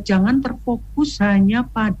hanya jangan terfokus hanya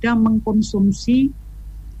pada mengkonsumsi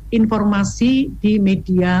informasi di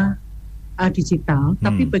media digital,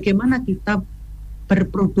 tapi bagaimana kita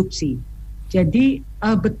berproduksi. Jadi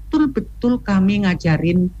betul-betul kami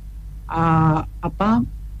ngajarin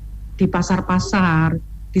di pasar-pasar,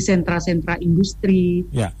 di sentra-sentra industri,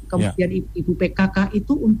 kemudian ibu PKK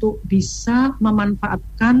itu untuk bisa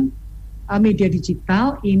memanfaatkan media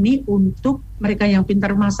digital ini untuk mereka yang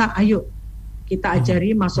pintar masak, ayo kita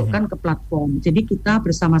ajari masukkan ke platform. Jadi kita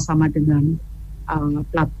bersama-sama dengan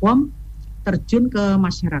platform terjun ke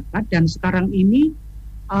masyarakat, dan sekarang ini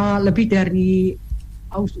lebih dari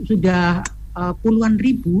sudah puluhan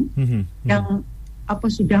ribu yang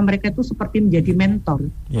sudah mereka itu seperti menjadi mentor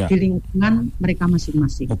di lingkungan mereka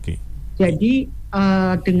masing-masing. Jadi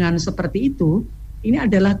dengan seperti itu, ini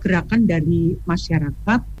adalah gerakan dari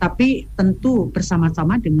masyarakat, tapi tentu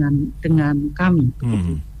bersama-sama dengan kami.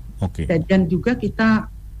 Dan juga kita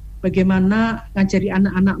bagaimana ngajari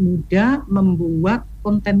anak-anak muda membuat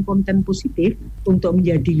konten-konten positif untuk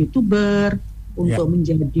menjadi YouTuber, untuk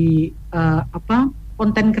menjadi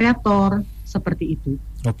konten kreator seperti itu.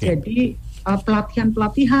 Jadi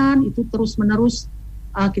pelatihan-pelatihan itu terus-menerus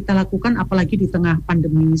kita lakukan, apalagi di tengah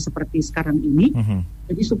pandemi seperti sekarang ini.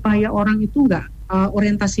 Jadi supaya orang itu enggak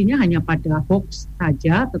orientasinya hanya pada hoax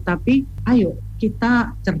saja, tetapi ayo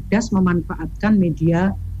kita cerdas memanfaatkan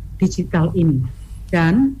media digital ini.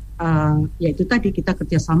 Dan yaitu tadi kita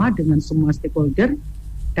kerjasama dengan semua stakeholder,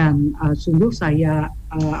 dan sungguh saya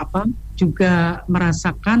juga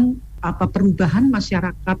merasakan perubahan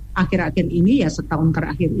masyarakat akhir-akhir ini, ya setahun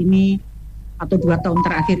terakhir ini atau 2 tahun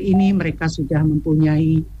terakhir ini mereka sudah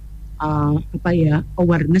mempunyai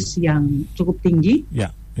awareness yang cukup tinggi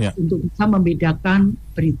untuk bisa membedakan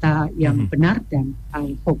berita yang benar dan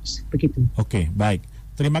hoax begitu. Baik.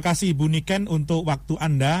 Terima kasih Ibu Niken untuk waktu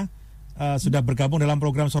Anda sudah bergabung dalam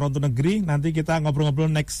program Suara Untuk Negeri. Nanti kita ngobrol-ngobrol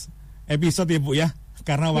next episode ya Bu ya,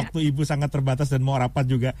 karena waktu Ibu sangat terbatas dan mau rapat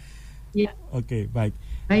juga. Baik.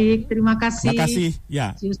 Baik, terima kasih. Terima kasih.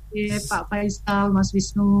 Pak Faisal, Mas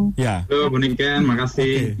Wisnu. Halo Bu Niken,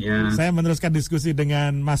 makasih. Saya meneruskan diskusi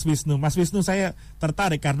dengan Mas Wisnu. Mas Wisnu, saya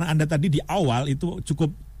tertarik karena Anda tadi di awal itu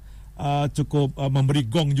cukup memberi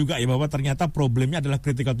gong juga ya, bahwa ternyata problemnya adalah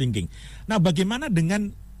critical thinking. Nah, bagaimana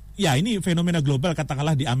dengan ini fenomena global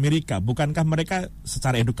katakanlah di Amerika, bukankah mereka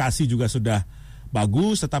secara edukasi juga sudah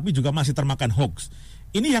bagus tetapi juga masih termakan hoax?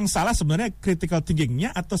 Ini yang salah sebenarnya critical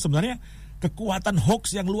thinking-nya, atau sebenarnya kekuatan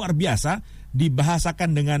hoax yang luar biasa dibahasakan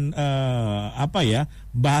dengan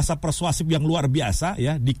bahasa persuasif yang luar biasa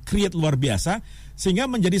ya, di-create luar biasa sehingga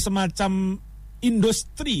menjadi semacam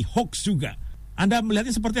industri hoax juga. Anda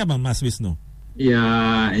melihatnya seperti apa, Mas Wisnu? Ya,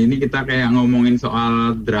 ini kita kayak ngomongin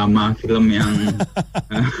soal drama film yang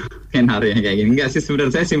skenario kayak gini. Enggak sih,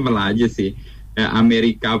 sebenarnya saya simpel aja sih.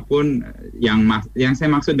 Amerika pun yang saya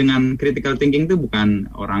maksud dengan critical thinking itu bukan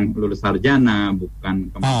orang lulus sarjana, bukan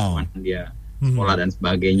kemampuan dia sekolah dan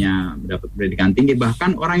sebagainya, mendapat pendidikan tinggi.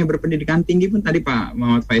 Bahkan orang yang berpendidikan tinggi pun tadi Pak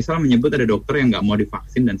Muhammad Faisal menyebut ada dokter yang nggak mau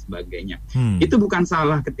divaksin dan sebagainya. Itu bukan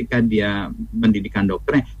salah ketika dia pendidikan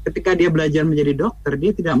dokternya. Ketika dia belajar menjadi dokter,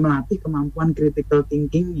 dia tidak melatih kemampuan critical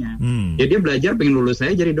thinkingnya. Jadi dia belajar pengen lulus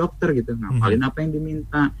saya jadi dokter gitu, ngapalin apa yang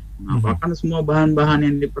diminta, menghafalkan semua bahan-bahan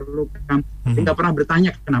yang diperlukan, tapi nggak pernah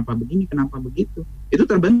bertanya kenapa begini, kenapa begitu. Itu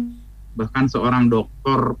terbentuk. Bahkan seorang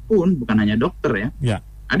dokter pun bukan hanya dokter ya.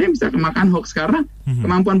 Ada yang bisa kemakan hoax karena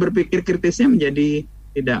kemampuan berpikir kritisnya menjadi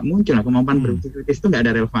tidak muncul. Kemampuan berpikir kritis itu nggak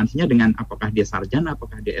ada relevansinya dengan apakah dia sarjana,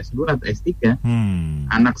 apakah dia S2 atau S3.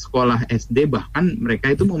 Anak sekolah SD bahkan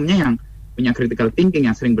mereka itu umumnya yang punya critical thinking,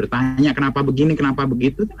 yang sering bertanya kenapa begini, kenapa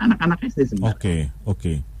begitu, kan anak-anak SD sebenarnya.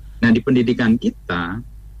 Nah di pendidikan kita,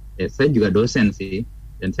 saya juga dosen sih,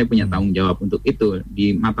 dan saya punya tanggung jawab untuk itu.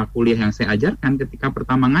 Di mata kuliah yang saya ajarkan, ketika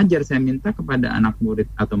pertama ngajar, saya minta kepada anak murid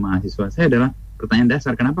atau mahasiswa saya adalah pertanyaan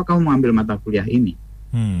dasar, kenapa kamu mengambil mata kuliah ini?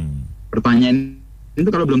 Pertanyaan itu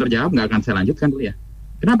kalau belum terjawab nggak akan saya lanjutkan kuliah.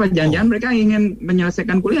 Kenapa? Jangan-jangan mereka ingin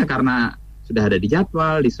menyelesaikan kuliah karena sudah ada di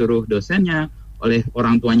jadwal, disuruh dosennya, oleh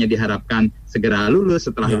orang tuanya diharapkan segera lulus,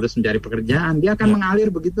 setelah lulus mencari pekerjaan, dia akan mengalir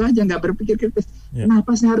begitu aja, nggak berpikir kritis.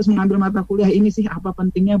 Kenapa saya harus mengambil mata kuliah ini sih? Apa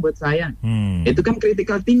pentingnya buat saya? Itu kan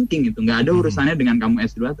critical thinking, itu nggak ada urusannya dengan kamu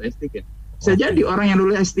S2 atau S3. Bisa jadi orang yang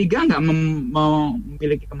lulus S3 nggak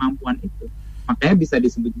memiliki kemampuan itu. Makanya bisa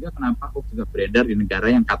disebut juga kenapa hoax juga beredar di negara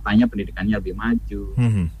yang katanya pendidikannya lebih maju.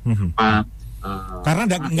 Karena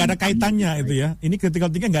nggak ada kaitannya itu ya. Ini critical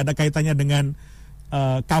thinking nggak ada kaitannya dengan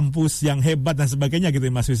kampus yang hebat dan sebagainya gitu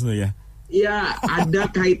ya Mas Wisnu ya? Iya, ada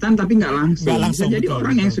kaitan tapi nggak langsung. Bisa jadi betul,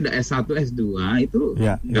 orang yang sudah S1, S2 itu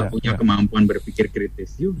nggak punya kemampuan berpikir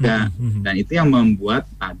kritis juga. Dan itu yang membuat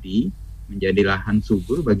tadi menjadi lahan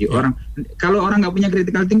subur bagi orang. Kalau orang nggak punya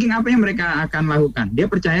critical thinking, apa yang mereka akan lakukan? Dia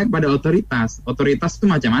percaya kepada otoritas. Otoritas itu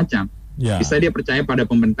macam-macam. Bisa dia percaya pada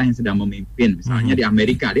pemerintah yang sedang memimpin. Misalnya di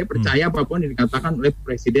Amerika, dia percaya apapun yang dikatakan oleh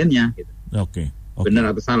presidennya. Gitu.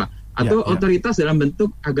 Benar atau salah? Atau otoritas dalam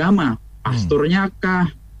bentuk agama, pastornya kah,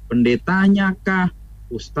 pendetanya kah,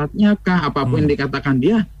 ustadznya kah, apapun yang dikatakan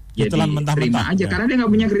dia, ya diterima aja karena dia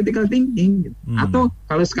nggak punya critical thinking. Gitu. Atau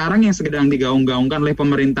kalau sekarang yang sedang digaung-gaungkan oleh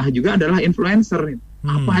pemerintah juga adalah influencer.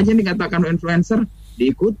 Apa aja yang dikatakan influencer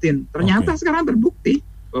diikutin. Ternyata sekarang terbukti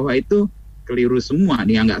bahwa itu keliru semua.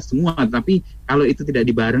 Dia nggak semua, tapi kalau itu tidak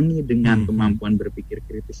dibarengi dengan kemampuan berpikir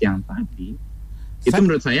kritis yang tadi, itu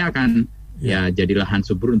menurut saya akan jadi lahan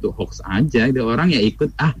subur untuk hoax aja. Ada orang ya ikut,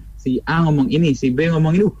 si A ngomong ini, si B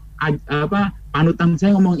ngomong ini, panutan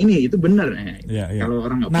saya ngomong ini, itu benar. Kalau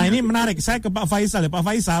orang nggak. Nah ini menarik. Saya ke Pak Faisal ya, Pak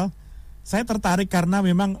Faisal. Saya tertarik karena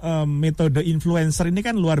memang metode influencer ini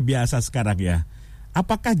kan luar biasa sekarang ya.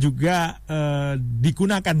 Apakah juga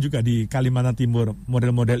digunakan juga di Kalimantan Timur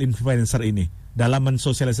model-model influencer ini dalam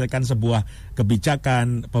mensosialisasikan sebuah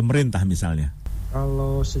kebijakan pemerintah misalnya?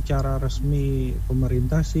 Kalau secara resmi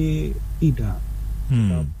pemerintah sih tidak,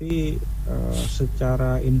 tapi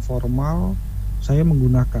secara informal saya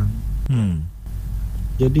menggunakan.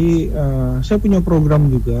 Jadi saya punya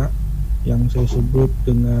program juga yang saya sebut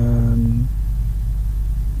dengan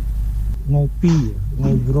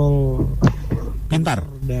ngobrol pintar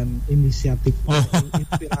dan inisiatif,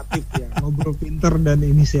 inspiratif ya, ngobrol pintar dan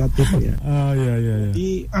inisiatif ya.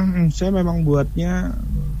 Jadi saya memang buatnya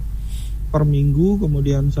per minggu,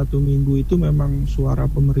 kemudian 1 minggu itu memang suara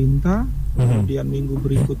pemerintah, kemudian minggu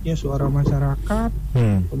berikutnya suara masyarakat,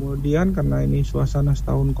 kemudian karena ini suasana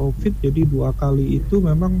setahun COVID, jadi 2 kali itu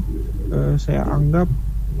memang saya anggap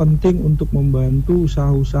penting untuk membantu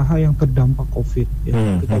usaha-usaha yang terdampak COVID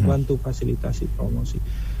ya. Kita bantu fasilitasi promosi.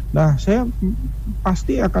 Nah, saya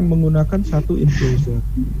pasti akan menggunakan satu influencer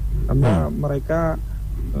karena mereka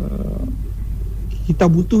kita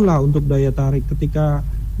butuh lah untuk daya tarik. Ketika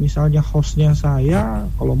misalnya hostnya saya,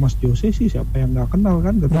 kalau Mas Jose sih siapa yang nggak kenal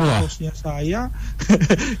kan, ketika hostnya saya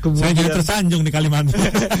saya jadi tersanjung di Kalimantan.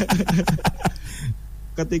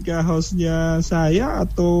 Ketika hostnya saya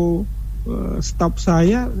atau staf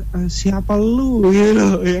saya, siapa lu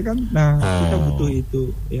gitu ya kan. Nah, kita butuh itu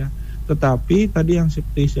ya. Tetapi tadi yang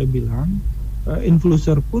seperti saya bilang,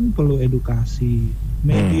 influencer pun perlu edukasi,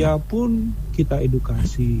 media pun kita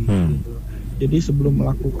edukasi gitu. Jadi sebelum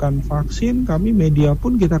melakukan vaksin, kami media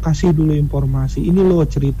pun kita kasih dulu informasi. Ini loh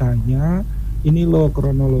ceritanya, ini loh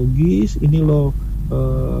kronologis, ini loh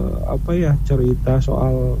cerita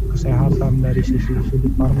soal kesehatan dari sisi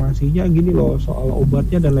sudut farmasinya, gini loh soal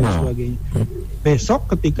obatnya dan lain sebagainya.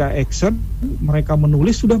 Besok ketika action, mereka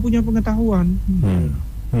menulis sudah punya pengetahuan.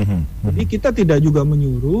 Jadi kita tidak juga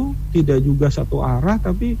menyuruh, tidak juga satu arah,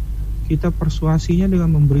 tapi kita persuasinya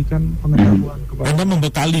dengan memberikan pengetahuan kepada. Anda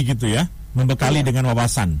membekali gitu ya? Membekali dengan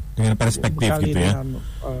wawasan, dengan perspektif gitu ya. Dengan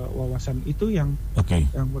wawasan itu yang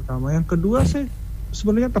pertama. Yang kedua, saya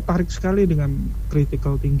sebenarnya tertarik sekali dengan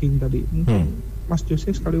critical thinking tadi. Mas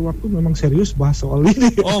Jose sekali waktu memang serius bahas soal ini.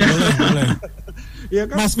 Oh, boleh. Ya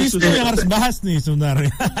kan? Mas Wisnu yang harus bahas nih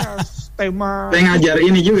sebenarnya. Tema. Saya ngajar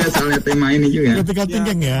ini juga soalnya tema ini juga. Critical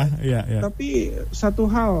thinking ya. Tapi satu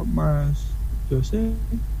hal, Mas Jose,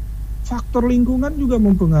 faktor lingkungan juga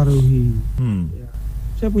mempengaruhi. Ya.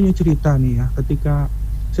 Saya punya cerita nih ya, ketika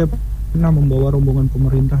saya pernah membawa rombongan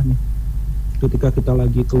pemerintah nih, ketika kita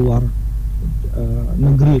lagi keluar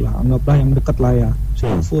negeri lah, anggaplah yang dekat lah ya,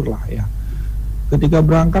 Singapura lah ya. Ketika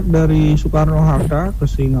berangkat dari Soekarno-Hatta ke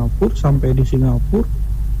Singapura, sampai di Singapura,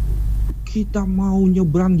 kita mau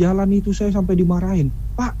nyebrang jalan itu saya sampai dimarahin,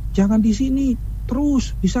 Pak jangan di sini,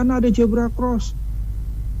 terus di sana ada zebra cross.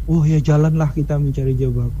 oh ya jalanlah kita mencari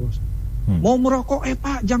jabal kos. Mau merokok,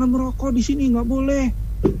 Pak jangan merokok di sini, nggak boleh.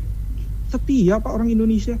 Setia Pak orang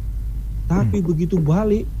Indonesia. Tapi begitu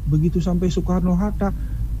balik, begitu sampai Soekarno-Hatta,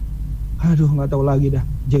 aduh nggak tahu lagi dah.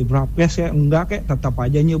 Zebra pass ya enggak, kayak tetap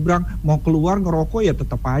aja nyebrang. Mau keluar ngerokok ya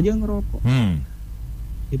tetap aja ngerokok.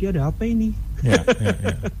 Jadi ada apa ini? Ya.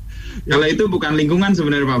 Kalau itu bukan lingkungan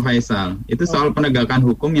sebenarnya Pak Faisal, itu soal penegakan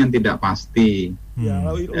hukum yang tidak pasti.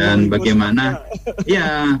 Dan bagaimana?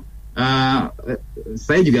 Ya,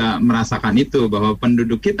 saya juga merasakan itu bahwa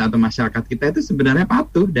penduduk kita atau masyarakat kita itu sebenarnya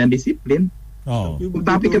patuh dan disiplin.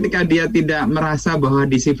 Tapi ketika dia tidak merasa bahwa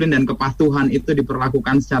disiplin dan kepatuhan itu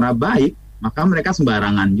diperlakukan secara baik, maka mereka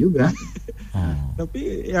sembarangan juga.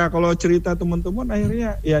 Tapi ya kalau cerita teman-teman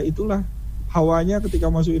akhirnya ya itulah hawanya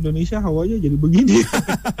ketika masuk Indonesia, hawanya jadi begini.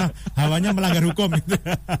 Hawanya melanggar hukum gitu.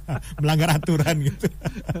 Melanggar aturan gitu.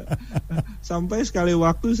 Sampai sekali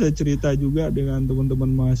waktu saya cerita juga dengan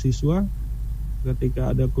teman-teman mahasiswa,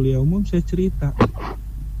 ketika ada kuliah umum saya cerita,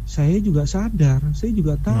 saya juga sadar, saya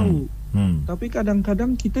juga tahu. Tapi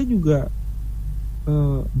kadang-kadang kita juga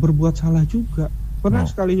berbuat salah juga. Pernah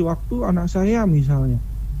sekali waktu anak saya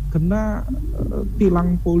misalnya kena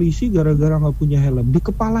tilang polisi gara-gara nggak punya helm. Di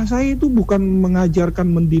kepala saya itu bukan mengajarkan,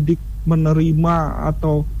 mendidik, menerima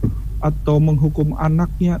atau menghukum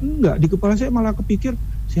anaknya, enggak. Di kepala saya malah kepikir,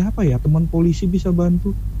 siapa ya teman polisi bisa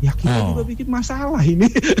bantu? Ya kita juga bikin masalah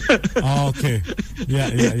ini. Oke.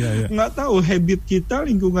 Ya. Nggak tahu habit kita,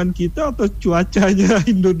 lingkungan kita, atau cuacanya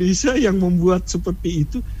Indonesia yang membuat seperti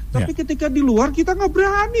itu. Tapi ketika di luar kita nggak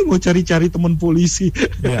berani mau cari-cari teman polisi.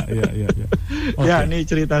 Ya. Okay. Ya, ini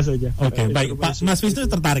cerita saja. Oke, baik Pak Mas Wisnu,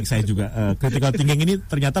 tertarik saya juga. Critical thinking ini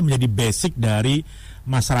ternyata menjadi basic dari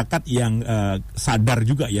masyarakat yang sadar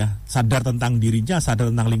juga ya, sadar tentang dirinya,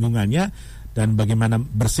 sadar tentang lingkungannya, dan bagaimana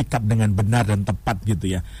bersikap dengan benar dan tepat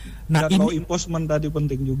gitu ya. Nah, dan law enforcement tadi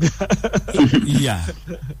penting juga. Iya.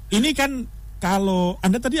 Ini kan kalau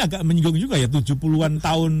Anda tadi agak menyinggung juga ya, 70-an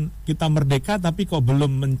tahun kita merdeka tapi kok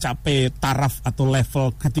belum mencapai taraf atau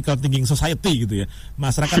level critical thinking society gitu ya.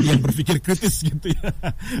 Masyarakat yang berpikir kritis gitu ya.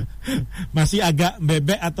 Masih agak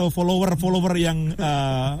bebek atau follower yang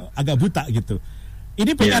agak buta gitu.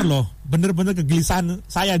 Ini PR loh, bener-bener kegelisahan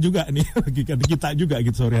saya juga nih, kita juga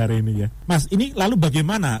gitu sore hari ini ya. Mas, ini lalu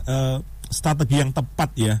bagaimana strategi yang tepat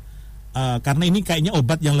ya? Karena ini kayaknya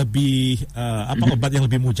obat yang lebih obat yang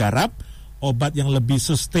lebih mujarab, obat yang lebih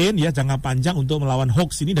sustain ya, jangka panjang untuk melawan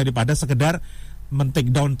hoax ini daripada sekedar men-take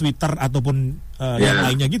down Twitter ataupun yang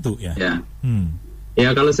lainnya gitu ya. Ya,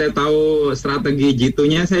 kalau saya tahu strategi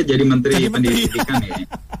jitunya, saya jadi menteri pendidikan ya.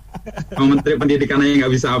 Menteri pendidikan aja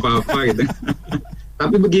nggak bisa apa-apa gitu.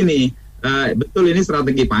 Tapi begini, betul ini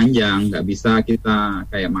strategi panjang, nggak bisa kita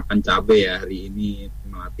kayak makan cabai ya, hari ini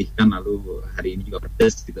melatihkan lalu hari ini juga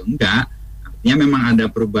pedas gitu, enggak. Artinya memang ada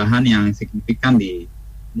perubahan yang signifikan di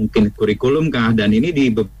mungkin kurikulum kah, dan ini di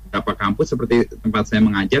beberapa kampus seperti tempat saya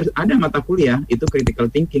mengajar ada mata kuliah itu critical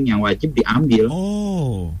thinking yang wajib diambil.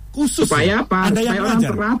 Khusus supaya apa? Supaya orang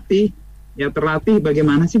terlatih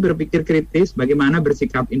bagaimana sih berpikir kritis, bagaimana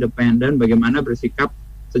bersikap independen, bagaimana bersikap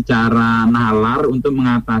secara nalar untuk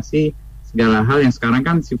mengatasi segala hal yang sekarang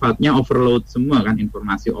kan sifatnya overload semua kan,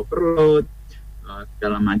 informasi overload,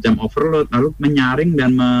 segala macam overload, lalu menyaring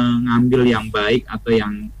dan mengambil yang baik atau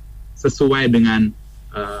yang sesuai dengan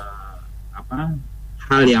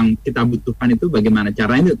hal yang kita butuhkan itu bagaimana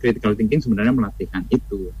caranya. Critical thinking sebenarnya melatihkan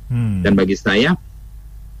itu. Dan bagi saya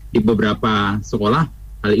di beberapa sekolah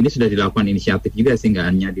hal ini sudah dilakukan inisiatif juga, sehingga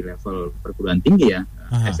hanya di level perguruan tinggi ya,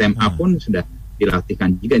 SMA pun sudah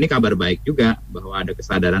dilatihkan juga. Ini kabar baik juga bahwa ada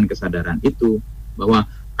kesadaran itu, bahwa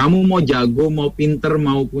kamu mau jago, mau pinter,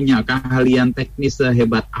 mau punya keahlian teknis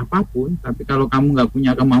sehebat apapun, tapi kalau kamu nggak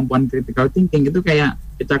punya kemampuan critical thinking, itu kayak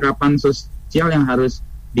kecakapan sosial yang harus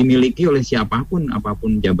dimiliki oleh siapapun,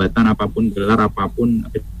 apapun jabatan, apapun gelar, apapun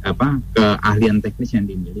keahlian teknis yang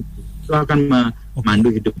dimiliki, itu akan memandu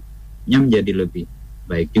hidupnya menjadi lebih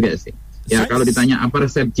baik juga sih. Ya, kalau ditanya apa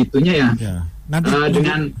resep jitunya ya,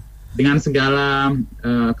 dengan segala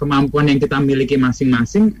kemampuan yang kita miliki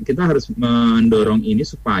masing-masing, kita harus mendorong ini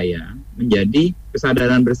supaya menjadi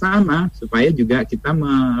kesadaran bersama, supaya juga kita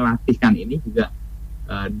melatihkan ini juga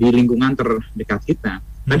di lingkungan terdekat kita.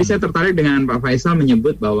 Tadi saya tertarik dengan Pak Faisal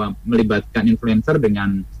menyebut bahwa melibatkan influencer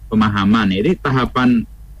dengan pemahaman. Jadi tahapan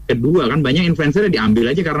kedua kan, banyak influencer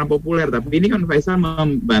diambil aja karena populer, tapi ini kan Faisal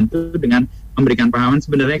membantu dengan memberikan pemahaman.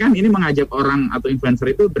 Sebenarnya kan ini mengajak orang atau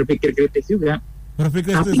influencer itu berpikir kritis juga. Tapi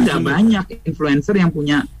tidak banyak influencer yang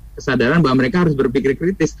punya kesadaran bahwa mereka harus berpikir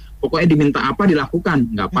kritis. Pokoknya diminta apa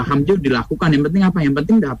dilakukan, nggak paham juga dilakukan. Yang penting apa? Yang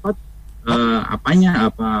penting dapat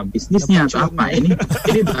bisnisnya atau apa. Ini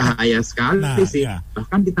bahaya sekali sih.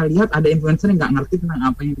 Bahkan kita lihat ada influencer yang nggak ngerti tentang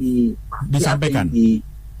apa yang disampaikan,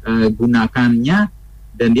 digunakannya,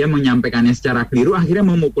 dan dia menyampaikannya secara keliru, akhirnya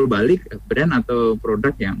memukul balik brand atau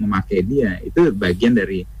produk yang memakai dia. Itu bagian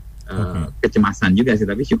dari kecemasan juga sih.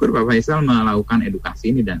 Tapi syukur Pak Faisal melakukan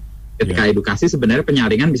edukasi ini, dan ketika edukasi sebenarnya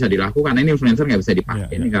penyaringan bisa dilakukan. Ini influencer nggak bisa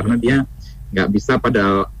dipakai karena dia nggak bisa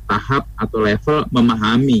pada tahap atau level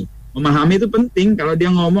memahami. Memahami itu penting. Kalau dia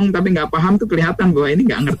ngomong tapi nggak paham tuh kelihatan bahwa ini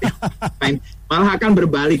nggak ngerti apa. Malah akan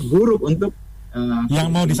berbalik buruk untuk yang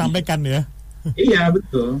mau disampaikan ya. Iya,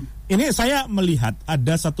 betul. Ini saya melihat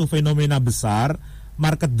ada satu fenomena besar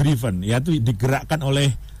market driven, yaitu digerakkan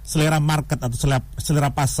oleh selera market atau selera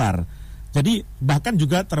pasar. Jadi bahkan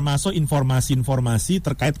juga termasuk informasi-informasi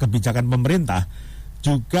terkait kebijakan pemerintah,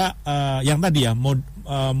 juga yang tadi ya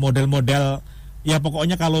model-model ya,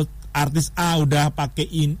 pokoknya kalau artis A udah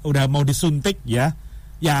udah mau disuntik ya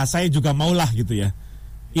saya juga maulah gitu ya.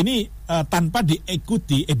 Ini tanpa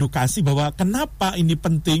diikuti edukasi bahwa kenapa ini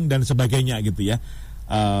penting dan sebagainya gitu ya.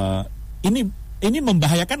 Ini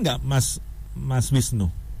membahayakan nggak Mas Wisnu?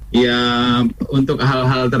 Ya, untuk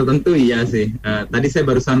hal-hal tertentu iya sih. Tadi saya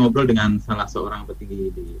barusan ngobrol dengan salah seorang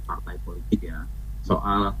petinggi di partai politik ya,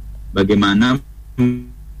 soal bagaimana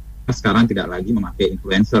sekarang tidak lagi memakai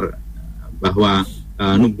influencer, bahwa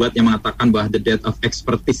nubuat yang mengatakan bahwa the death of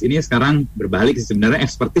expertise ini sekarang berbalik sih. Sebenarnya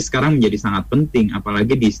expertise sekarang menjadi sangat penting,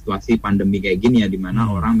 apalagi di situasi pandemi kayak gini ya, di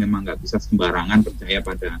mana orang memang nggak bisa sembarangan percaya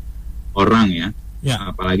pada orang ya.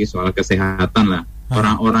 Apalagi soal kesehatan lah.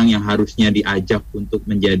 Orang-orang yang harusnya diajak untuk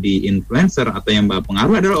menjadi influencer atau yang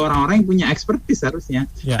berpengaruh adalah orang-orang yang punya expertise harusnya.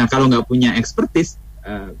 Nah, kalau nggak punya expertise,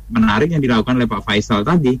 menarik yang dilakukan oleh Pak Faisal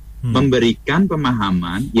tadi, memberikan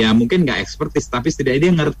pemahaman, ya mungkin nggak expertise, tapi setidaknya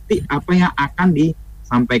dia ngerti apa yang akan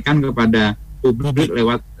disampaikan kepada publik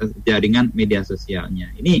lewat jaringan media sosialnya.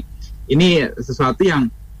 Ini sesuatu yang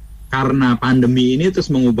karena pandemi ini terus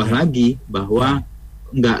mengubah lagi bahwa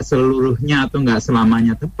nggak seluruhnya atau nggak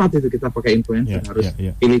selamanya tepat itu kita pakai influencer, harus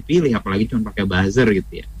pilih-pilih, apalagi cuma pakai buzzer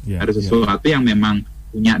gitu ya. Harus sesuatu yang memang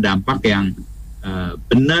punya dampak yang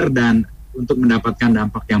benar, dan untuk mendapatkan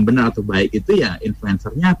dampak yang benar atau baik itu ya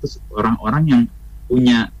influencernya atau orang-orang yang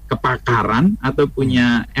punya kepakaran atau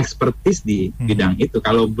punya expertise di bidang itu.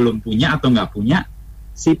 Kalau belum punya atau nggak punya,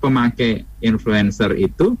 si pemakai influencer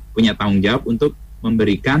itu punya tanggung jawab untuk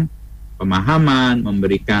memberikan pemahaman,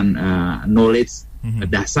 memberikan knowledge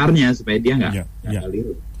dasarnya supaya dia nggak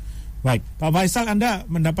keliru. Baik, Pak Faisal, Anda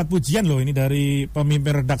mendapat pujian loh ini dari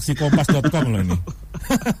pemimpin redaksi kompas.com loh ini.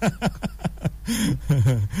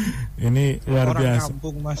 Ini luar biasa. Orang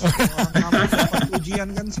kampung, Mas. Orang kampung dapat pujian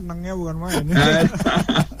kan senangnya bukan main.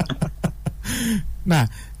 Nah,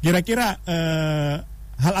 kira-kira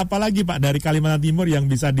hal apa lagi Pak dari Kalimantan Timur yang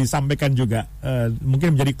bisa disampaikan juga,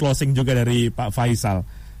 mungkin menjadi closing juga dari Pak Faisal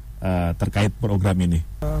terkait program ini?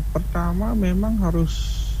 Pertama memang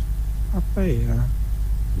harus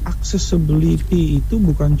accessibility itu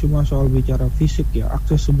bukan cuma soal bicara fisik ya,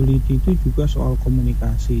 accessibility itu juga soal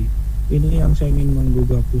komunikasi. Ini yang saya ingin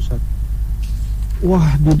menggugah pusat.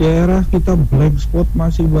 Wah, di daerah kita blank spot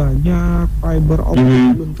masih banyak, fiber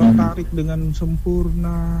optik belum tertarik dengan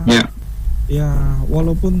sempurna. Ya,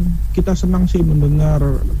 walaupun kita senang sih mendengar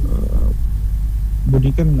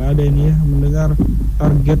Budikan nggak ada ini ya, mendengar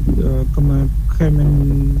target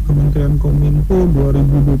Kementerian Kominfo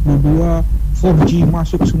 2022 4G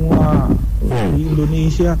masuk semua di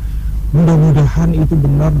Indonesia. Mudah-mudahan itu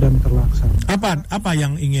benar dan terlaksana. Apa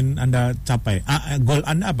yang ingin Anda capai? Goal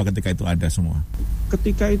Anda apa ketika itu ada semua?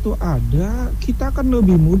 Ketika itu ada, kita akan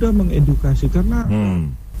lebih mudah mengedukasi karena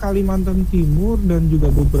Kalimantan Timur dan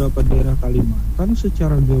juga beberapa daerah Kalimantan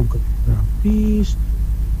secara geografis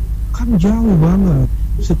kan jauh banget,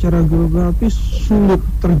 secara geografis sulit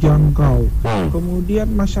terjangkau.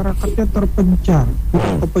 Kemudian masyarakatnya terpencar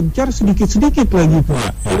sedikit-sedikit lagi tuh.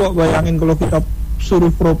 Coba bayangin kalau kita suruh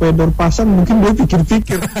provider pasang, mungkin dia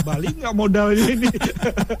pikir-pikir balik nggak modalnya ini.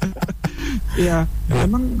 Ya,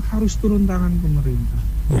 memang harus turun tangan pemerintah.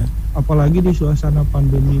 Apalagi di suasana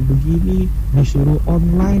pandemi begini disuruh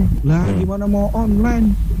online, lah gimana mau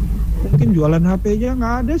online? Mungkin jualan HP-nya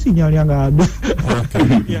nggak ada, sinyalnya nggak ada.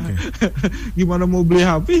 Gimana mau beli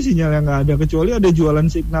HP, sinyalnya nggak ada, kecuali ada jualan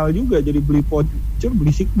signal juga, jadi beli voucher,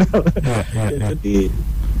 beli signal. Jadi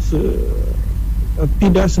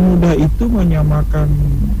tidak semudah itu menyamakan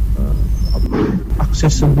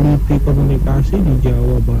accessibility komunikasi di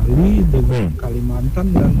Jawa, Bali dengan Kalimantan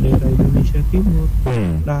dan daerah Indonesia Timur.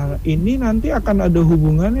 Nah, ini nanti akan ada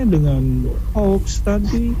hubungannya dengan hoax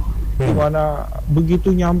tadi. Dimana begitu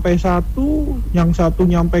nyampe satu, yang satu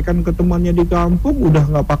nyampaikan ke temannya di kampung, udah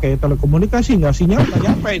nggak pakai telekomunikasi, nggak sinyal, nggak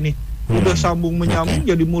nyampe nih. Udah sambung menyambung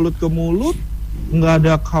jadi mulut ke mulut, nggak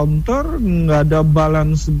ada counter, nggak ada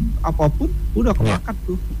balance apapun, udah kemakan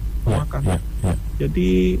tuh, kemakan.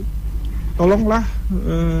 Jadi tolonglah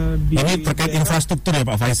ini terkait infrastruktur ya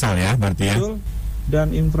Pak Faisal ya, berarti ya. Betul.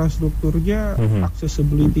 Dan infrastrukturnya,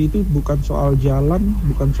 accessibility itu bukan soal jalan,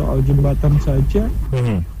 bukan soal jembatan saja,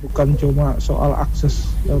 bukan cuma soal akses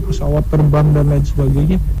pesawat terbang dan lain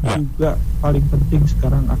sebagainya, juga paling penting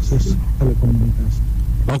sekarang akses telekomunikasi.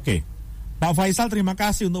 Oke, Pak Faisal, terima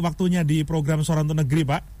kasih untuk waktunya di program Suara Untuk Negeri,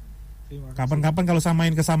 Pak. Kapan-kapan kalau saya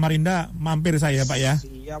main ke Samarinda, mampir saya, Pak ya.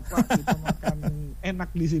 Siap, Pak, kita makan enak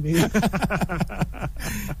di sini.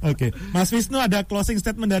 Oke, Mas Wisnu, ada closing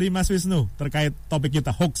statement dari Mas Wisnu terkait topik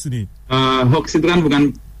kita, hoax ini. Hoax itu kan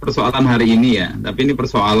bukan persoalan hari ini ya, tapi ini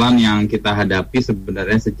persoalan yang kita hadapi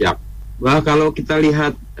sebenarnya sejak. Kalau kita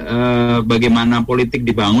lihat bagaimana politik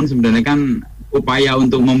dibangun, sebenarnya kan upaya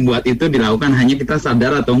untuk membuat itu dilakukan hanya kita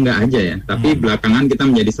sadar atau enggak aja ya. Tapi belakangan kita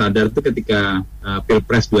menjadi sadar itu ketika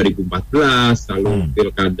Pilpres 2014, lalu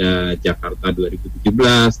Pilkada Jakarta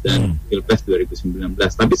 2017 dan Pilpres 2019.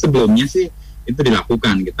 Tapi sebelumnya sih itu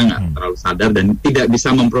dilakukan, kita nggak terlalu sadar dan tidak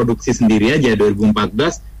bisa memproduksi sendiri aja.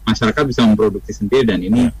 2014 masyarakat bisa memproduksi sendiri dan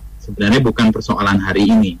ini sebenarnya bukan persoalan hari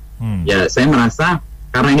ini. Ya saya merasa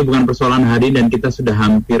karena ini bukan persoalan hari dan kita sudah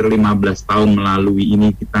hampir 15 tahun melalui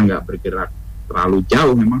ini, kita nggak bergerak terlalu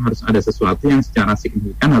jauh, memang harus ada sesuatu yang secara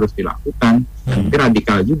signifikan harus dilakukan. Tapi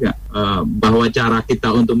radikal juga bahwa cara kita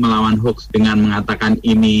untuk melawan hoax dengan mengatakan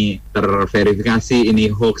ini terverifikasi, ini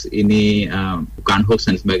hoax, ini bukan hoax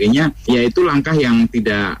dan sebagainya, ya itu langkah yang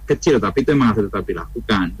tidak kecil, tapi itu memang harus tetap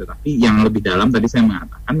dilakukan. Tetapi yang lebih dalam tadi saya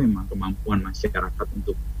mengatakan memang kemampuan masyarakat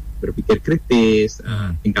untuk berpikir kritis,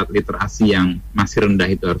 tingkat literasi yang masih rendah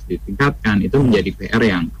itu harus ditingkatkan. Itu menjadi PR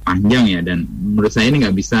yang panjang ya, dan menurut saya ini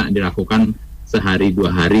nggak bisa dilakukan sehari 2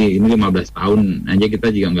 hari. Ini 15 tahun aja kita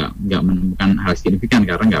juga nggak menemukan hal signifikan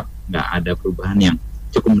karena nggak ada perubahan yang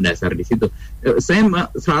cukup mendasar di situ. Saya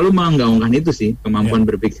selalu menggaungkan itu sih, kemampuan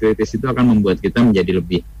berpikir kritis itu akan membuat kita menjadi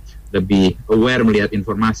lebih aware melihat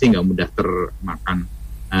informasi, nggak mudah termakan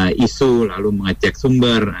isu, lalu mengecek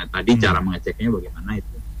sumber. Nah, tadi cara mengeceknya bagaimana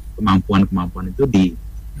itu, kemampuan itu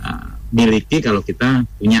dimiliki kalau kita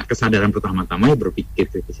punya kesadaran pertama-tama ya berpikir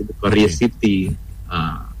kritis itu, curiosity,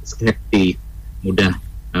 skeptik, mudah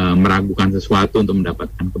meragukan sesuatu untuk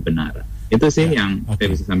mendapatkan kebenaran. Itu sih yang saya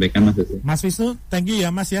bisa sampaikan, Mas Wisnu. Mas Wisnu, thank you ya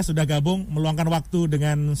Mas ya sudah gabung meluangkan waktu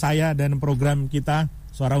dengan saya dan program kita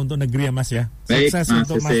Suara Untuk Negeri ya Mas ya. Sukses Baik,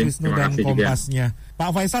 untuk Mas Wisnu dan Kompasnya. Juga. Pak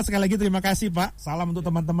Faisal, sekali lagi terima kasih Pak. Salam untuk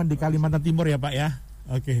teman-teman di Kalimantan Timur ya Pak ya.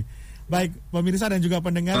 Oke. Baik, pemirsa dan juga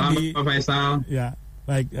pendengar Salam Pak Faisal. Ya.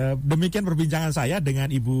 Baik, demikian perbincangan saya dengan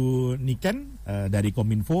Ibu Niken dari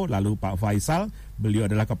Kominfo, lalu Pak Faisal, beliau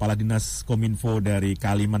adalah Kepala Dinas Kominfo dari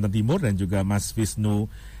Kalimantan Timur, dan juga Mas Wisnu,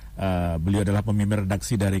 beliau adalah pemimpin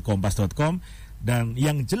redaksi dari Kompas.com. Dan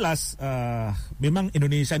yang jelas memang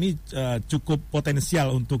Indonesia ini cukup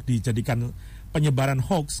potensial untuk dijadikan penyebaran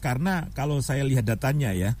hoax, karena kalau saya lihat datanya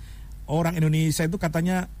ya, orang Indonesia itu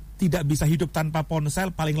katanya tidak bisa hidup tanpa ponsel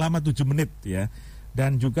paling lama 7 menit ya.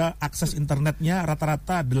 Dan juga akses internetnya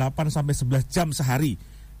rata-rata 8-11 jam sehari.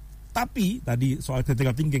 Tapi tadi soal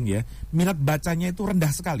critical thinking ya, minat bacanya itu rendah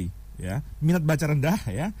sekali ya. Minat baca rendah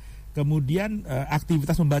ya. Kemudian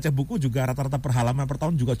aktivitas membaca buku juga rata-rata per halaman per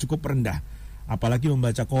tahun juga cukup rendah. Apalagi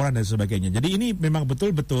membaca koran dan sebagainya. Jadi ini memang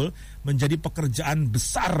betul-betul menjadi pekerjaan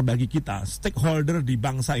besar bagi kita, stakeholder di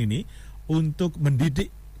bangsa ini, untuk mendidik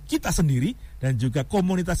kita sendiri dan juga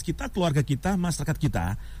komunitas kita, keluarga kita, masyarakat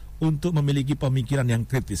kita untuk memiliki pemikiran yang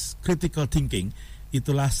kritis. Critical thinking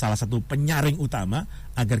itulah salah satu penyaring utama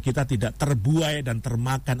agar kita tidak terbuai dan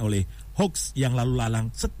termakan oleh hoax yang lalu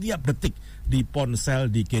lalang setiap detik di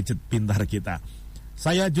ponsel, di gadget pintar kita.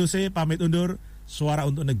 Saya Jose pamit undur. Suara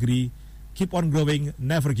Untuk Negeri, keep on growing,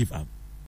 never give up.